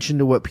attention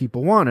to what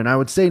people want. And I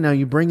would say now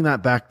you bring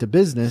that back to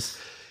business.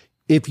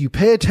 If you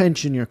pay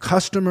attention, your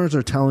customers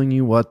are telling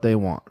you what they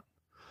want.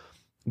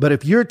 But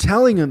if you're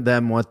telling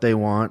them what they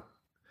want,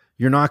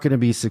 you're not going to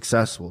be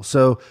successful.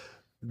 So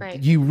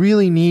you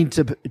really need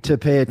to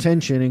pay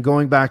attention. And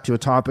going back to a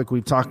topic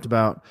we've talked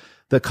about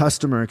the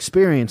customer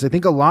experience. I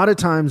think a lot of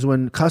times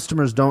when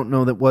customers don't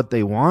know that what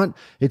they want,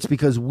 it's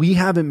because we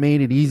haven't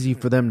made it easy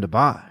for them to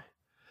buy.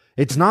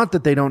 It's not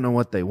that they don't know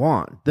what they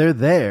want. They're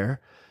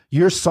there.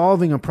 You're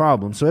solving a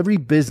problem. So every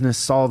business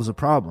solves a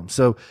problem.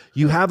 So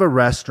you have a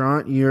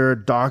restaurant, you're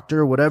a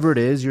doctor, whatever it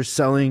is, you're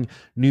selling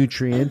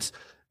nutrients.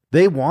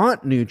 They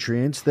want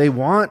nutrients. They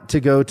want to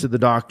go to the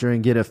doctor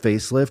and get a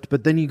facelift.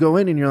 But then you go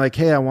in and you're like,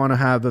 hey, I want to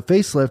have a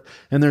facelift.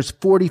 And there's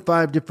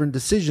 45 different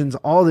decisions,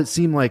 all that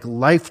seem like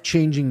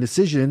life-changing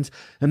decisions.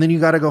 And then you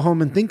got to go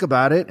home and think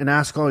about it and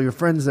ask all your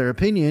friends their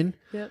opinion.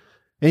 Yep.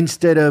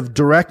 Instead of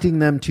directing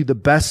them to the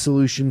best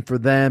solution for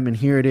them. And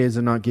here it is,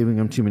 and not giving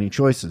them too many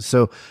choices.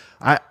 So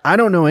I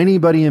don't know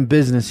anybody in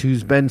business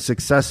who's been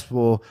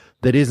successful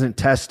that isn't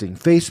testing.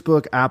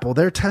 Facebook, Apple,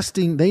 they're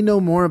testing. They know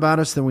more about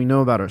us than we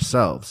know about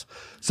ourselves.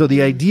 So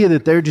the idea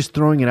that they're just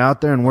throwing it out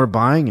there and we're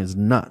buying is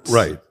nuts.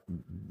 Right.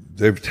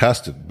 They've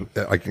tested.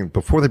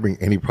 Before they bring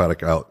any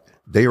product out,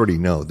 they already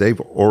know.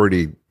 They've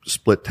already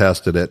split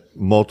tested it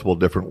multiple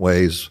different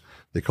ways.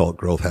 They call it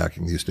growth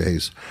hacking these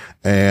days.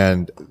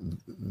 And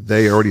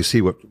they already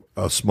see what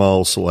a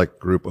small select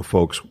group of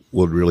folks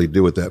would really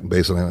do with that. And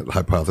based on that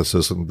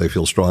hypothesis, and they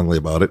feel strongly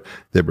about it,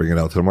 they bring it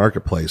out to the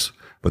marketplace.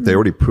 But they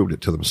already proved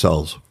it to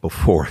themselves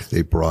before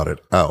they brought it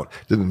out.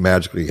 It didn't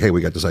magically, hey,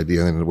 we got this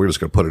idea and we're just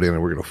going to put it in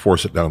and we're going to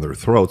force it down their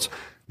throats.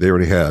 They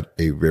already had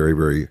a very,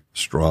 very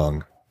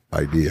strong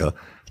idea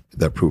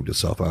that proved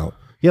itself out.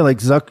 Yeah,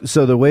 like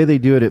so the way they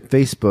do it at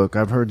Facebook,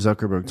 I've heard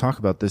Zuckerberg talk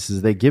about this,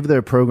 is they give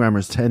their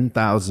programmers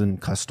 10,000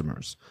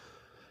 customers.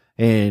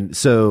 And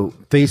so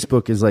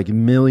Facebook is like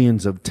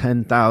millions of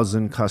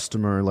 10,000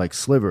 customer like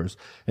slivers,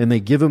 and they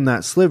give them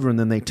that sliver and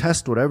then they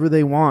test whatever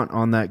they want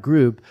on that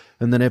group.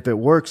 And then if it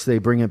works, they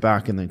bring it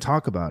back and they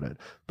talk about it.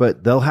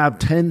 But they'll have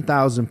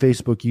 10,000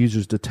 Facebook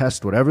users to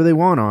test whatever they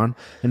want on.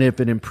 And if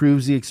it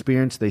improves the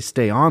experience, they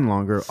stay on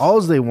longer. All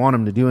they want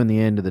them to do in the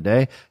end of the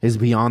day is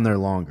be on there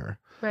longer.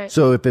 Right.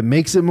 So if it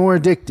makes it more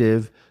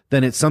addictive,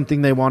 then it's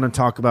something they want to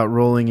talk about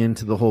rolling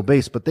into the whole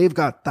base. But they've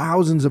got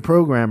thousands of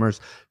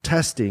programmers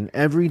testing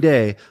every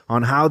day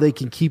on how they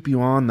can keep you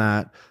on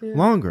that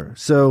longer.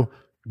 So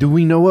do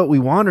we know what we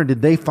want, or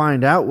did they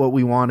find out what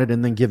we wanted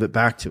and then give it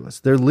back to us?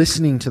 They're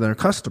listening to their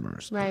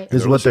customers, right?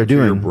 Is what they're listening to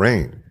doing. Your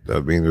brain. I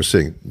mean, they're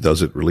saying,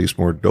 does it release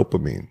more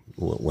dopamine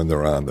when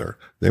they're on there?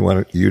 They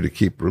want you to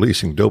keep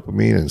releasing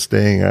dopamine and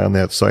staying on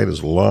that site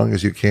as long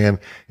as you can.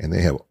 And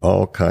they have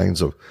all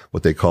kinds of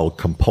what they call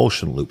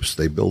compulsion loops.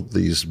 They build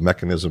these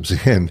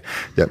mechanisms in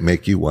that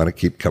make you want to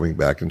keep coming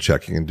back and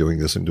checking and doing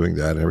this and doing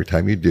that. And every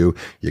time you do,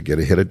 you get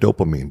a hit of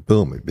dopamine.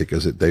 Boom.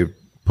 Because they've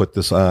put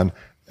this on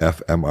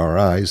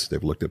fMRIs.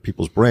 They've looked at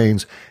people's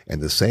brains,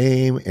 and the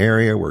same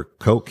area where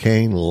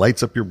cocaine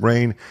lights up your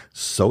brain,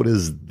 so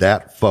does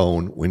that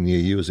phone when you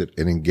use it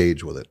and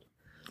engage with it.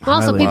 Well,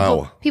 also,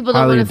 people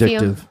don't want to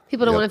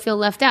Yep. feel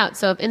left out.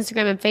 So if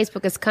Instagram and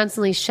Facebook is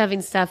constantly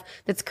shoving stuff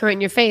that's current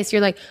in your face,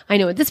 you're like, I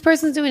know what this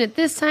person's doing at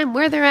this time,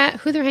 where they're at,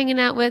 who they're hanging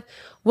out with,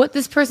 what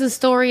this person's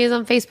story is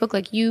on Facebook.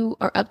 Like, you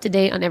are up to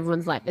date on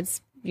everyone's life.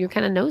 You're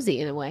kind of nosy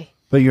in a way.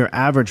 But your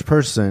average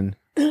person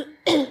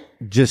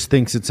just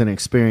thinks it's an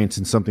experience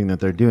and something that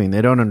they're doing.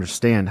 They don't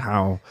understand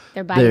how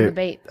They're biting the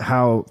bait.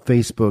 How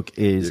Facebook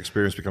The is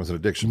experience becomes an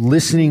addiction.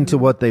 listening to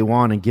what they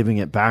want and giving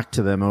it back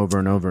to them over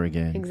and over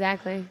again.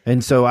 Exactly.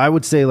 And so I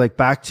would say, like,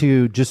 back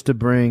to, just to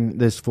bring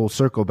this full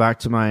circle back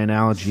to my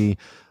analogy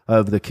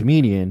of the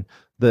comedians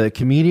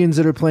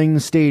that are playing the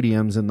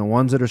stadiums and the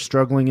ones that are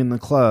struggling in the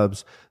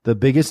clubs, the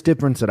biggest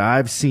difference that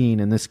I've seen,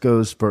 and this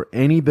goes for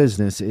any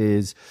business,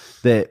 is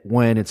that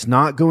when it's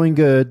not going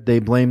good, they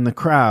blame the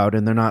crowd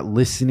and they're not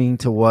listening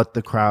to what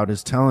the crowd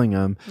is telling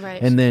them.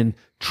 Right. And then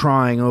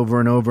trying over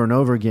and over and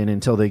over again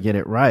until they get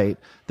it right.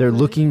 They're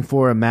looking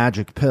for a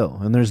magic pill,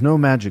 and there's no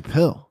magic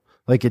pill.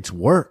 Like, it's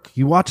work.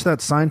 You watch that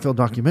Seinfeld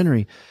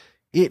documentary,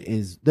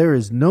 there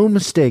is no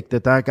mistake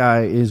that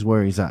guy is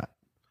where he's at.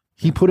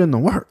 He put in the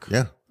work.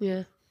 Yeah.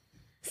 Yeah.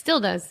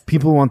 Still does.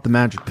 People want the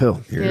magic pill.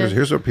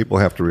 Here's what people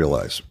have to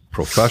realize.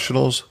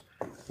 Professionals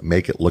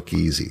make it look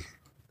easy.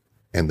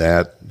 And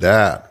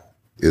that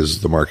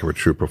is the mark of a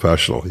true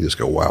professional. You just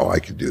go, wow, I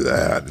could do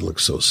that. It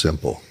looks so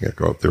simple. You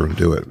go up there and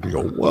do it. You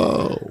go,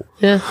 whoa.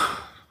 Yeah.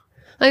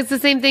 Like, it's the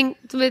same thing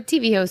with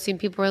TV hosting.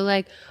 People are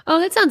like, oh,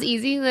 that sounds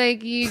easy.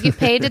 Like, you get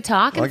paid to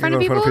talk in front of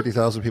people. In front of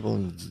 50,000 people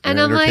and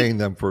And I'm entertain like-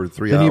 them for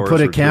 3 hours. Then you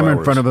put a or 2 camera in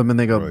hours. front of them and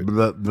they go, Right.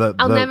 blah, blah,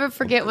 I'll blah. never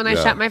forget when I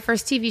Yeah. shot my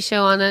first TV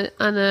show on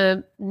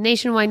a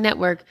nationwide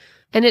network,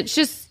 and it's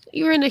just,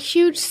 you're in a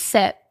huge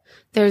set.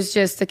 There's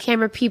just the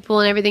camera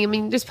people and everything. I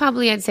mean, there's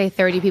probably, I'd say,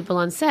 30 people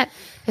on set.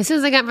 As soon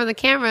as I got in front of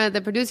the camera,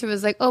 the producer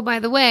was like, oh, by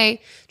the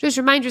way, just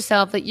remind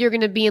yourself that you're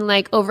going to be in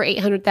like over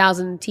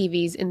 800,000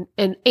 TVs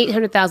and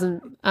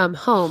 800,000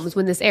 homes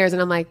when this airs.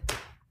 And I'm like,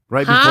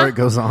 Right Huh? before it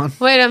goes on.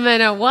 wait a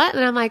minute, what?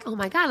 And I'm like, oh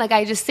my God, like,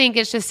 I just think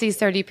it's just these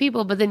 30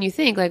 people. But then you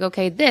think, like,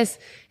 okay, this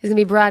is going to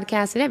be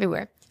broadcasted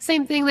everywhere.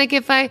 Same thing, like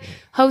if I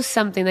host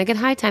something like at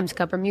High Times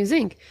Cup or Muse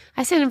Inc.,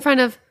 I stand in front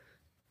of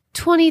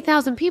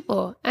 20,000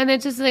 people, and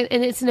it's just like,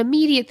 and it's an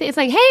immediate thing. It's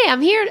like, hey,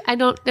 I'm here.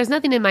 There's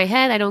nothing in my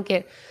head. I don't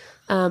get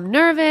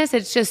nervous.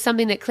 It's just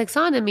something that clicks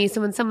on to me.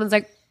 So when someone's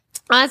like,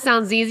 oh, that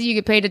sounds easy, you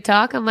get paid to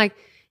talk, I'm like,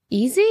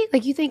 easy?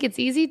 Like, you think it's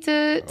easy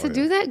to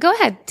do that? Go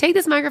ahead. Take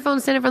this microphone,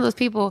 stand in front of those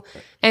people,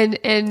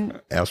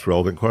 and Ask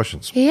relevant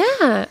questions.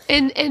 yeah,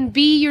 and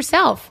be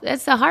yourself.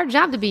 That's a hard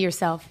job to be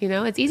yourself.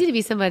 It's easy to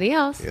be somebody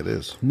else. It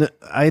is.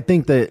 I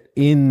think that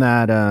in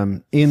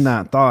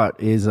that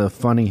thought is a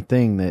funny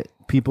thing that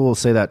people will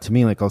say that to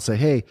me. Like, I'll say,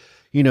 hey,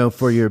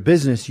 for your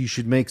business, you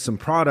should make some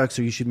products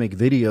or you should make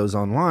videos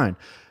online.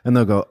 And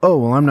they'll go, oh,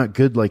 well, I'm not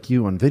good like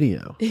you on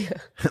video. Yeah.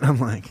 And I'm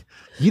like,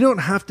 you don't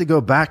have to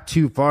go back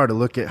too far to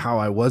look at how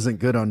I wasn't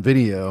good on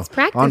video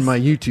on my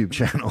YouTube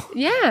channel.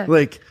 Yeah.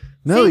 Like,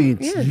 no, See,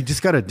 you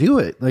just got to do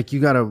it. Like, you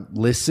got to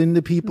listen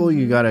to people.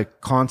 You got to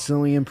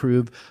constantly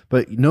improve.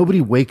 But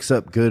nobody wakes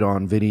up good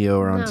on video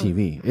or on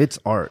TV. It's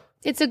art.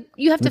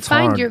 You have to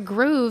find hard. your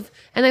groove.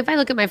 And if I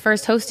look at my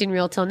first hosting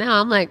reel till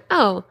now, I'm like,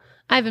 oh,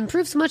 I've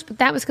improved so much, but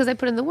that was because I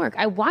put in the work.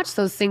 I watch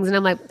those things and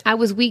I'm like, I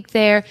was weak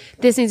there.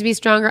 This needs to be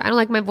stronger. I don't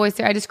like my voice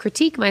there. I just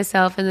critique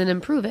myself and then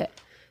improve it.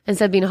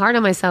 Instead of being hard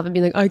on myself and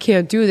being like, I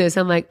can't do this.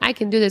 I'm like, I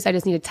can do this. I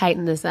just need to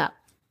tighten this up.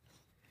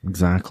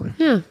 Exactly.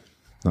 Yeah.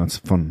 That's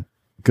fun.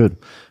 Good.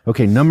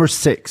 Okay, number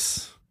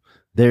 6.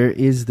 There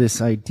is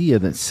this idea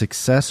that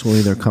success will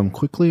either come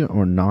quickly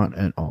or not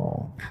at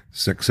all.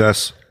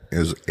 Success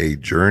is a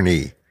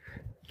journey.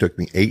 It took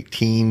me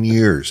 18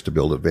 years to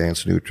build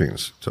Advanced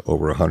Nutrients to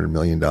over $100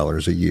 million a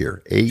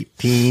year.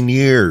 18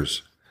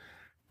 years.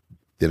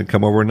 Didn't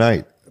come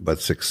overnight,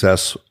 but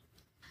success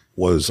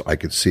was, I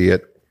could see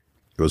it.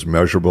 It was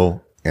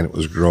measurable, and it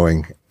was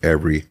growing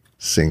every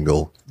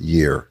single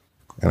year.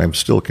 And I'm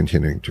still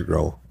continuing to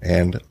grow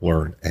and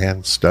learn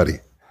and study.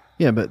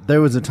 Yeah, but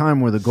there was a time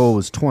where the goal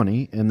was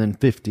 20 and then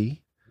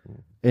 50.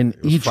 And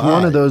each 5.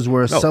 one of those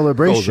were a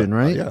celebration,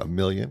 goals, right? Yeah, 1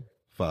 million,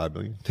 5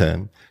 million,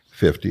 10,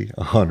 50,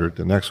 100.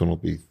 The next one will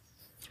be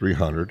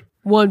 300.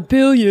 1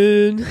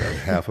 billion.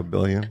 Half a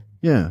billion.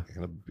 Yeah.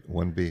 And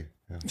 1B.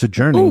 Yeah. It's a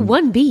journey. Oh,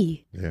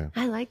 1B. Yeah.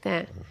 I like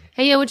that.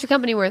 Hey, what's your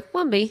company worth?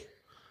 1B.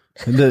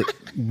 And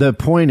the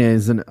point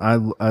is, and I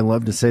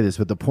love to say this,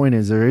 but the point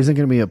is there isn't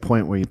going to be a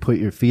point where you put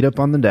your feet up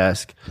on the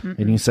desk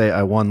and you say,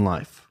 I won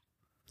life.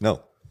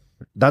 No,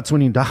 That's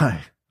when you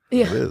die.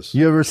 Yeah. it is.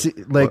 You ever see,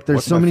 like, there's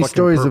what's so my many fucking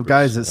stories of purpose?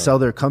 guys that sell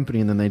their company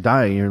and then they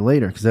die a year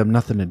later because they have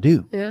nothing to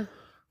do. Yeah.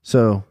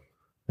 So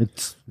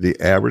it's, The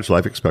average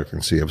life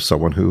expectancy of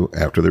someone who,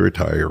 after they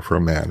retire for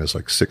a man, is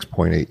like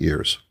 6.8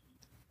 years.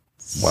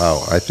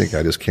 Wow. I think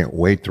I just can't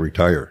wait to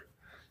retire.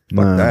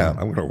 Fuck that.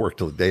 I'm going to work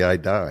till the day I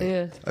die.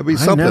 Yeah. I'd be I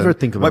something. never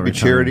think it about might be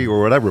retiring. charity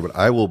or whatever, but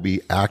I will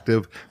be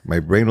active. My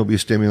brain will be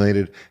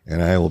stimulated,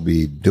 and I will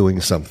be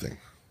doing something.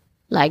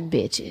 Like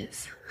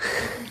bitches.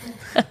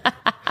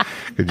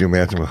 Could you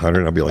imagine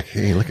 100? I'll be like,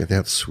 hey, look at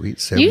that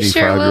sweet You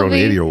sure will 75-year-old, be.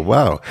 80-year-old.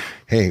 Wow.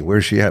 Hey,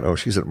 where's she at? Oh,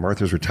 she's at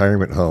Martha's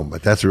retirement home,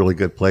 but that's a really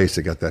good place.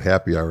 They got that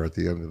happy hour at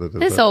the end of the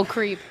This old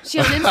creep. She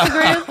on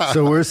Instagram?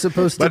 so we're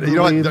supposed to But you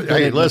know believe what? that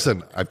Hey,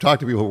 listen, I've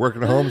talked to people who work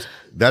in homes.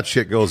 That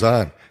shit goes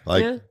on.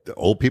 Like, Yeah. the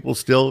old people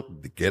still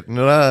getting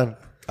it on.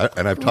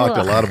 And I've talked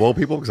to a lot of old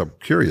people because I'm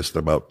curious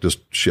about just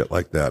shit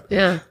like that.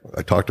 Yeah.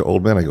 I talk to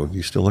old men. I go, do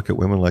you still look at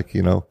women like,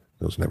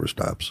 those never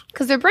stops.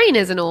 Because their brain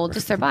isn't old,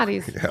 just their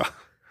bodies. Yeah.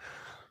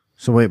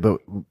 So wait, but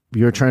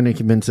you're trying to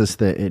convince us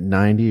that at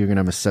 90 you're going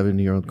to have a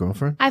 70-year-old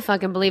girlfriend? I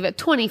fucking believe it.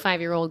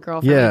 25-year-old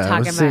girlfriend Yeah, you're I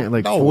talking was saying about.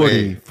 like No 40,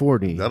 way.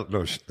 40.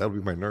 That'll be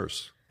my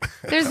nurse.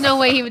 There's no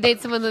way he would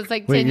date someone that's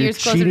like 10 Wait, you're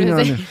years closer to cheating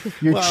his on age.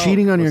 you're Well,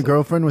 cheating on your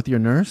girlfriend with your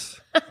nurse?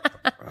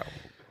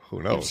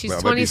 Who knows? she's I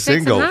might be 26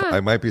 and single. hot. I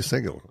might be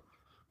single.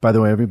 By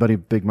the way, everybody,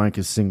 Big Mike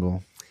is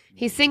single.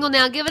 He's single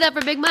now. Give it up for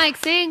Big Mike.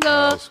 Single.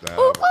 Oh, snap.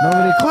 Woo, woo.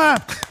 Nobody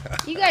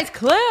clapped. You guys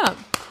clap.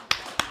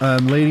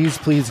 Ladies,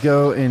 please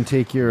go and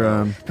take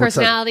your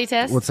Personality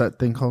test. What's that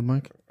thing called,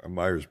 Mike? A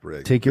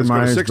Myers-Briggs. Take your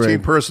Let's go to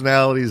Myers-Briggs.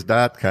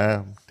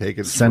 16personalities.com. Take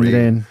it. Send free. it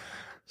in.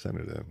 Send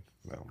it in.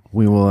 No,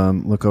 We will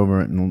look over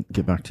it and we'll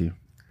get back to you.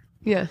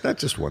 Yeah. that's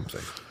just one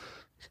thing.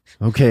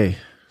 Okay,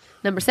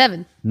 Number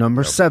 7.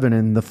 number 7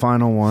 and the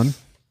final one.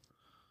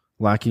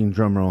 Lacking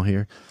drum roll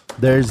here.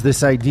 There's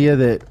this idea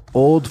that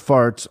old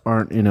farts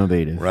aren't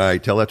innovative.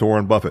 Right. Tell that to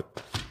Warren Buffett.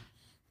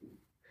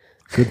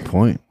 Good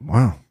point.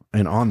 Wow.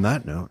 And on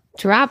that note,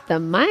 Drop the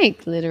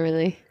mic,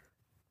 literally.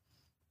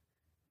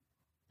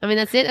 I mean,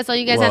 that's it. That's all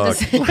you guys have to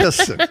say.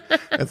 Listen,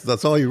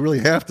 that's all you really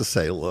have to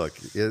say. Look,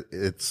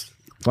 it's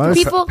why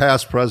People-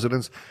 past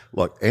presidents.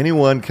 Look,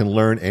 anyone can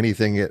learn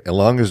anything as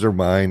long as their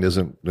mind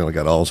isn't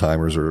got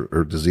Alzheimer's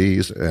or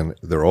disease, and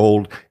they're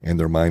old and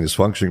their mind is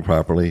functioning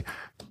properly.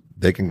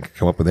 They can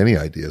come up with any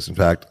ideas. In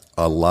fact,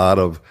 a lot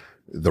of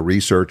the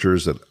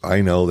researchers that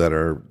I know that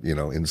are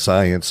in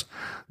science,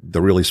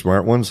 the really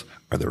smart ones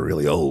are the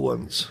really old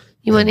ones.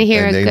 You want to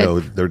hear and a they good? know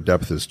their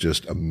depth is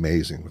just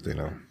amazing. What they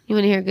know. You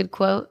want to hear a good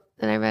quote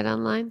that I read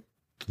online?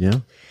 Yeah.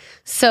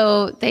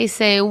 So they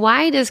say,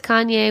 why does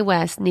Kanye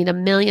West need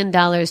 $1 million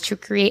to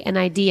create an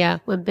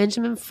idea when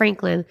Benjamin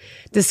Franklin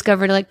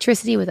discovered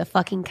electricity with a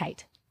fucking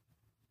kite?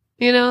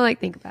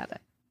 Think about it.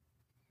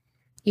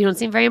 You don't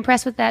seem very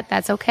impressed with that.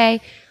 That's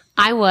okay.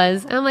 I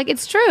was. And I'm like,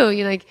 it's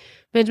true.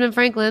 Benjamin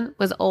Franklin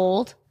was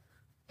old,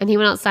 And he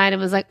went outside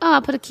and was like, oh,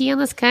 I'll put a key on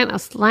this cat. I'll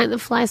light the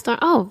fly star.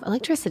 Oh,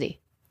 electricity.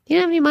 You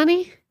didn't have any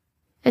money?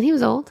 And he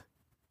was old.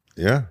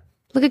 Yeah.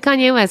 Look at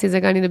Kanye West. He's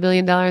like, I need $1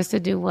 billion to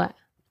do what?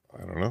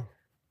 I don't know.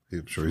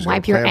 I'm sure he's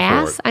Wipe got a your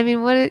plan for ass? it. I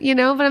mean, what,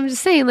 but I'm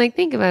just saying, like,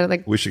 think about it.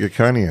 Like, We should get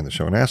Kanye on the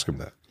show and ask him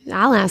that.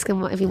 I'll ask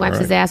him if he wipes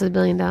his ass with $1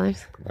 billion. All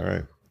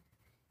right.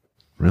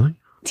 Really?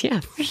 Yeah,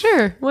 for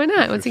sure. Why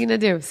not? What's he going to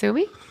do? Sue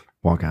me?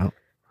 Walk out.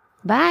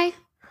 Bye.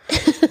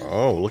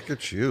 Oh, look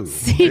at you.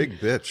 Big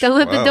bitch. Don't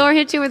let the Wow. door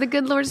hit you where the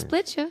good Lord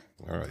split you.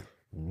 All right.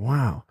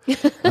 Wow.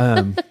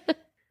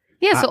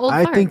 Yeah, so old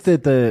I farts. think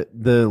that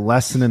the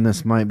lesson in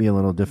this might be a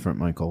little different,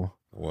 Michael,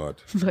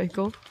 What?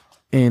 Michael.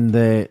 in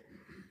that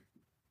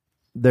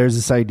there's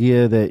this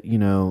idea that,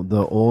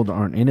 the old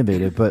aren't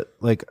innovative, but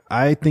like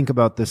I think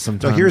about this So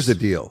sometimes. here's the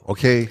deal,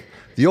 okay?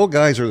 The old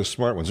guys are the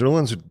smart ones. They're the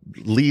ones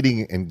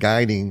leading and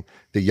guiding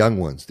the young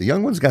ones. The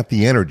young ones got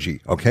the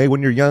energy, okay?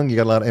 When you're young, you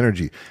got a lot of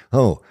energy.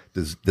 Oh,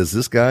 does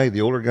this guy,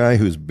 the older guy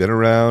who's been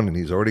around and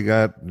he's already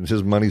got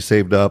his money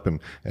saved up and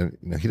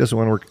he doesn't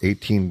want to work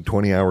 18,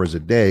 20 hours a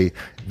day.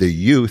 The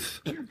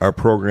youth are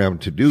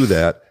programmed to do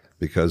that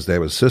because they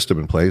have a system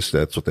in place.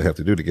 That's what they have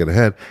to do to get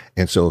ahead.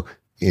 And so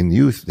in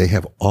youth, they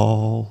have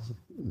all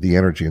the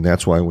energy. And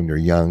that's why when you're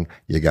young,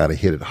 you got to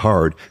hit it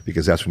hard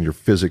because that's when you're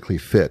physically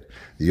fit.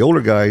 The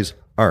older guys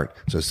aren't.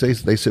 So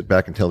they sit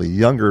back and tell the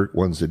younger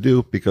ones to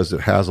do because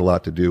it has a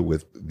lot to do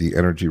with the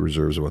energy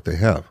reserves of what they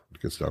have.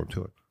 It gets down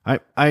to it.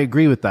 I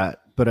agree with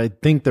that, but I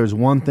think there's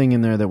one thing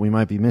in there that we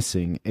might be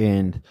missing.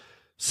 And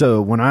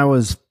so when I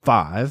was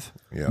 5,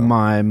 Yeah.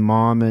 my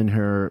mom and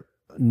her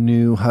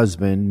new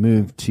husband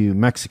moved to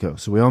Mexico.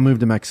 So we all moved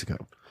to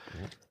Mexico.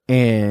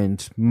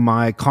 And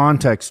my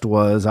context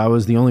was I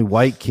was the only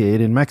white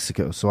kid in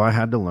Mexico. So I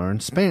had to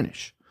learn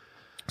Spanish.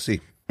 See,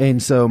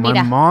 And so my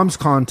Mira. mom's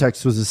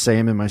context was the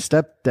same and my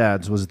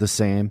stepdad's was the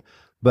same.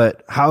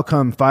 But how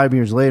come 5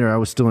 years later I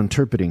was still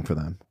interpreting for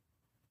them?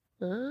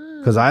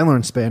 Because I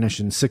learned Spanish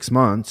in 6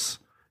 months,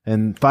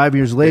 and 5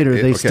 years later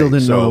they still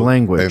didn't know the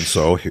language. And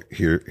so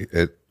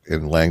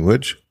in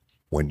language,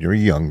 when you're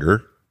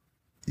younger,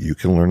 you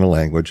can learn a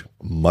language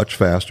much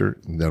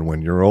faster than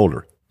when you're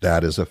older.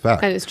 That is a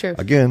fact. That is true.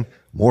 Again,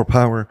 more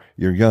power.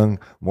 You're young,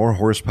 more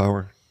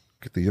horsepower.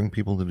 Get the young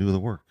people to do the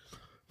work.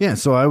 Yeah,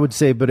 so I would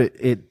say, but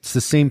it's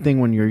the same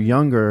thing when you're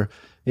younger.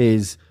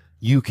 Is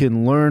you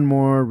can learn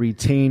more,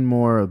 retain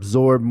more,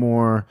 absorb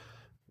more.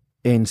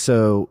 And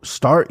so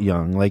start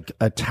young, like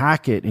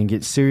attack it and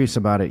get serious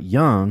about it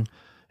young.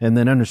 And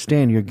then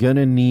understand you're going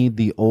to need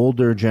the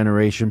older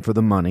generation for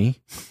the money.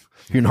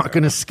 You're not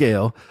going to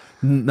scale.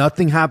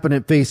 Nothing happened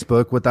at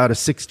Facebook without a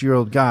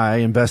 60-year-old guy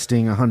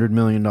investing $100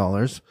 million.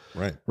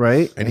 Right.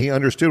 Right? And he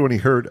understood when he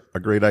heard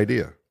a great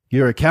idea.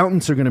 Your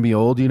accountants are going to be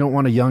old. You don't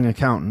want a young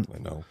accountant. I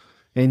know.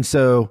 And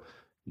so,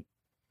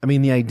 I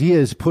mean, the idea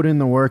is put in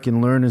the work and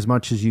learn as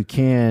much as you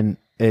can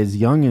as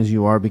young as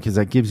you are, because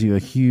that gives you a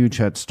huge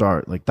head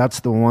start. Like that's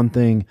the one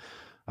thing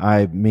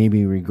I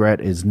maybe regret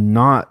is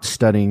not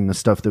studying the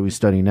stuff that we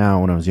study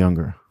now when I was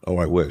younger. Oh,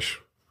 I wish.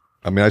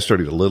 I mean, I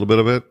studied a little bit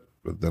of it,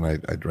 but then I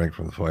drank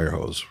from the fire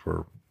hose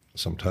for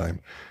some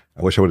time.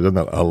 I wish I would have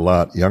done that a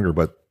lot younger,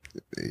 but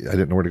I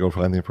didn't know where to go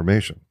find the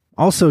information.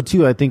 Also,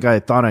 too, I think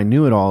I thought I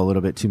knew it all a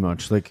little bit too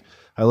much. Like,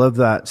 I love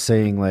that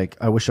saying, like,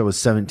 I wish I was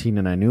 17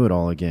 and I knew it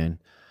all again.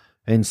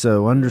 And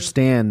so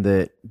understand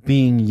that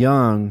being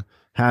young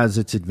has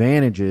its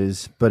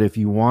advantages, but if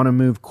you want to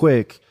move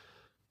quick,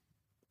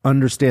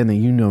 understand that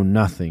you know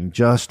nothing.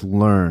 Just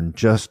learn,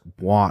 just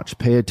watch,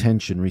 pay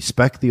attention,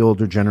 respect the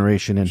older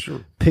generation,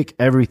 and pick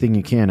everything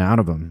you can out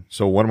of them.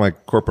 So one of my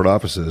corporate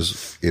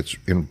offices, it's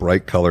in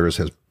bright colors,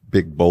 has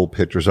big bold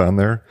pictures on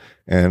there.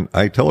 And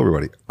I tell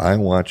everybody, I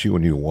want you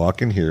when you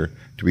walk in here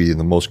to be in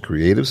the most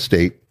creative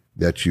state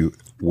that you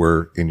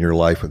were in your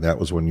life. And that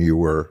was when you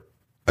were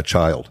a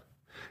child.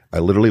 I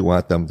literally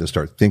want them to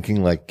start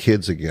thinking like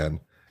kids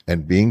again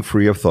and being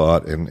free of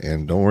thought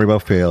and don't worry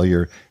about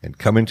failure and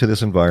come into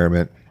this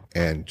environment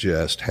and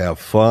just have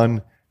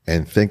fun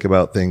and think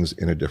about things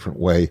in a different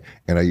way.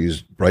 And I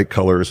use bright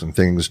colors and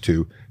things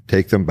to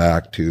take them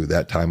back to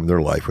that time in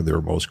their life when they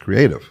were most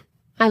creative.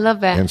 I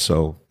love that. And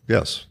so,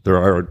 yes, there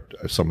are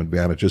some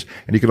advantages.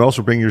 And you can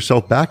also bring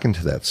yourself back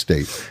into that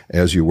state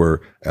as you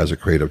were as a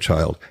creative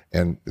child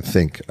and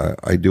think,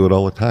 I do it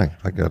all the time.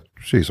 I'm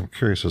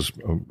curious as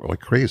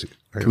like crazy.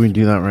 Can we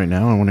do that right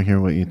now? I want to hear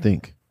what you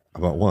think.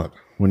 About what?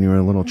 When you were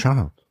a little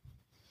child.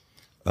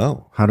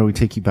 Oh, How do we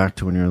take you back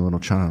to when you were a little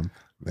child?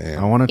 man.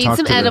 I want to Eat talk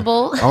some to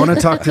edible. I want to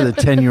talk to the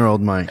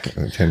 10-year-old Mike.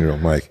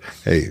 10-year-old Mike.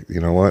 Hey, you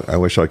know what? I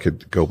wish I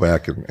could go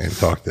back and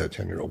talk to that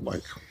 10-year-old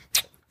Mike.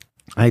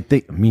 I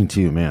think me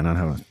too, man. I'd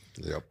have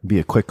Yep. be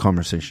a quick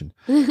conversation.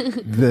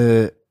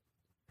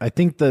 I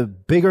think the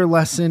bigger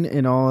lesson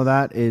in all of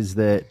that is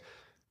that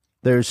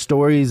there's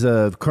stories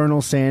of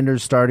Colonel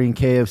Sanders starting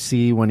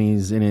KFC when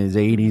he's in his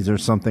 80s or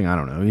something. I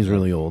don't know. He's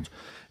really old.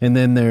 And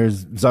then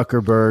there's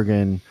Zuckerberg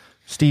and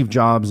Steve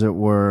Jobs that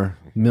were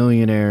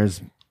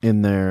millionaires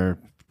in their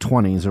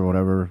 20s or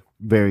whatever,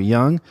 very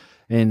young.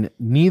 And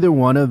neither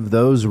one of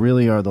those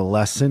really are the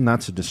lesson.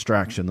 That's a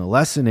distraction. The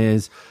lesson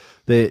is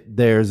that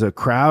there's a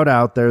crowd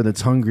out there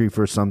that's hungry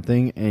for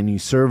something, and you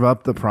serve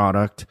up the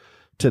product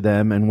to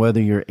them. And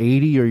whether you're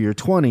 80 or you're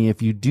 20,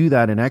 if you do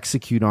that and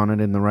execute on it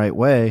in the right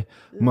way,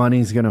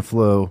 money's going to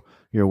flow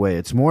your way.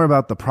 It's more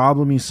about the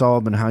problem you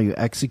solve and how you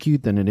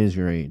execute than it is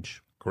your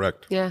age.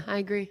 Correct. Yeah, I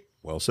agree.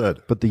 Well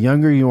said. But the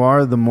younger you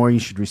are, the more you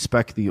should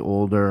respect the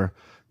older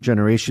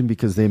generation,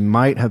 because they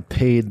might have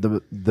paid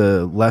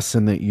the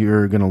lesson that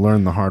you're going to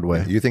learn the hard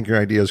way. You think your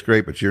idea is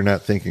great, but you're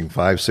not thinking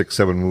 5, 6,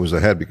 7 moves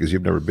ahead because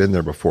you've never been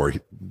there before.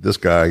 This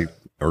guy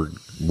or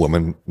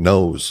woman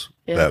knows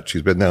that.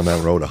 She's been down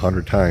that road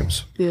 100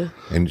 times. Yeah.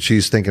 And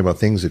she's thinking about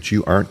things that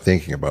you aren't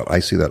thinking about. I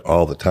see that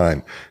all the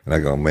time. And I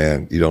go,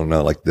 man, you don't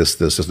know, like this,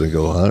 and they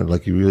go, huh?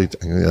 Like you really,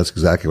 that's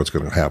exactly what's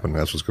going to happen.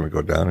 That's what's going to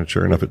go down. And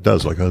sure enough, it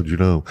does. Like, how'd you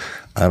know?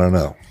 I don't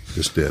know.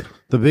 Just did.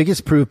 The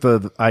biggest proof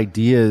of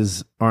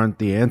ideas aren't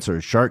the answer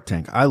is Shark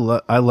Tank. I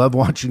love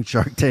watching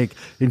Shark Tank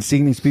and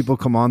seeing these people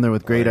come on there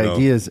with great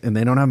ideas, and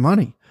they don't have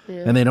money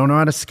and they don't know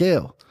how to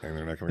scale. And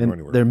they're not going to go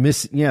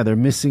anywhere. They're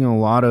missing a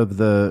lot of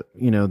the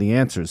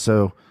answers.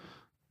 So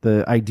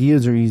the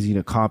ideas are easy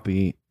to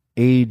copy.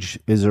 Age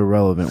is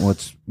irrelevant.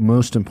 What's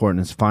most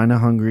important is find a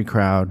hungry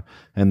crowd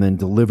and then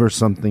deliver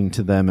something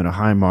to them at a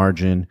high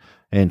margin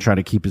and try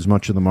to keep as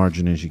much of the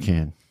margin as you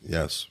can.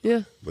 Yes.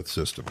 Yeah. With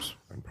systems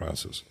and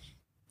processes.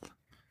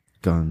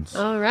 Guns.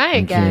 All right,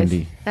 and guys.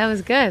 candy. That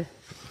was good.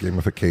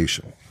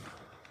 Gamification.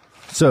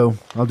 So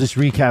I'll just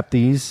recap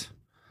these.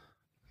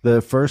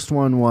 The first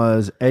one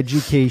was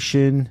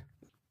education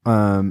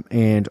and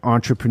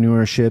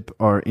entrepreneurship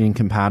are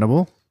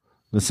incompatible.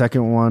 The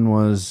second one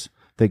was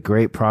that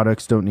great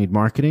products don't need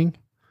marketing.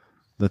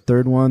 The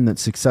third one, that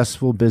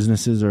successful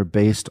businesses are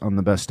based on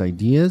the best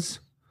ideas.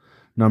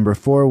 Number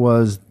 4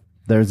 was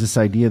there's this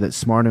idea that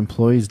smart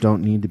employees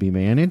don't need to be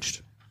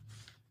managed.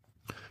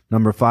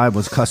 Number 5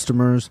 was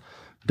customers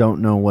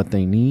don't know what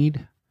they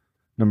need.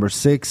 Number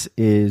 6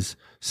 is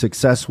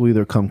success will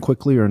either come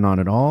quickly or not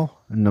at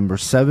all. And number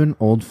 7,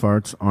 old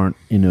farts aren't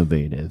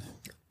innovative.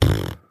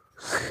 I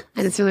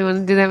just really want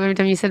to do that every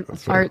time you said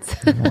farts.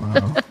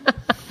 Wow.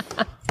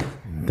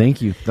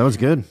 Thank you. That was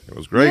good. It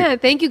was great. Yeah,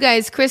 thank you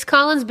guys. Chris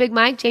Collins, Big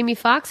Mike, Jamie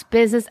Foxx,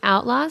 Business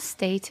Outlaws.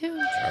 Stay tuned.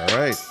 All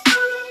right.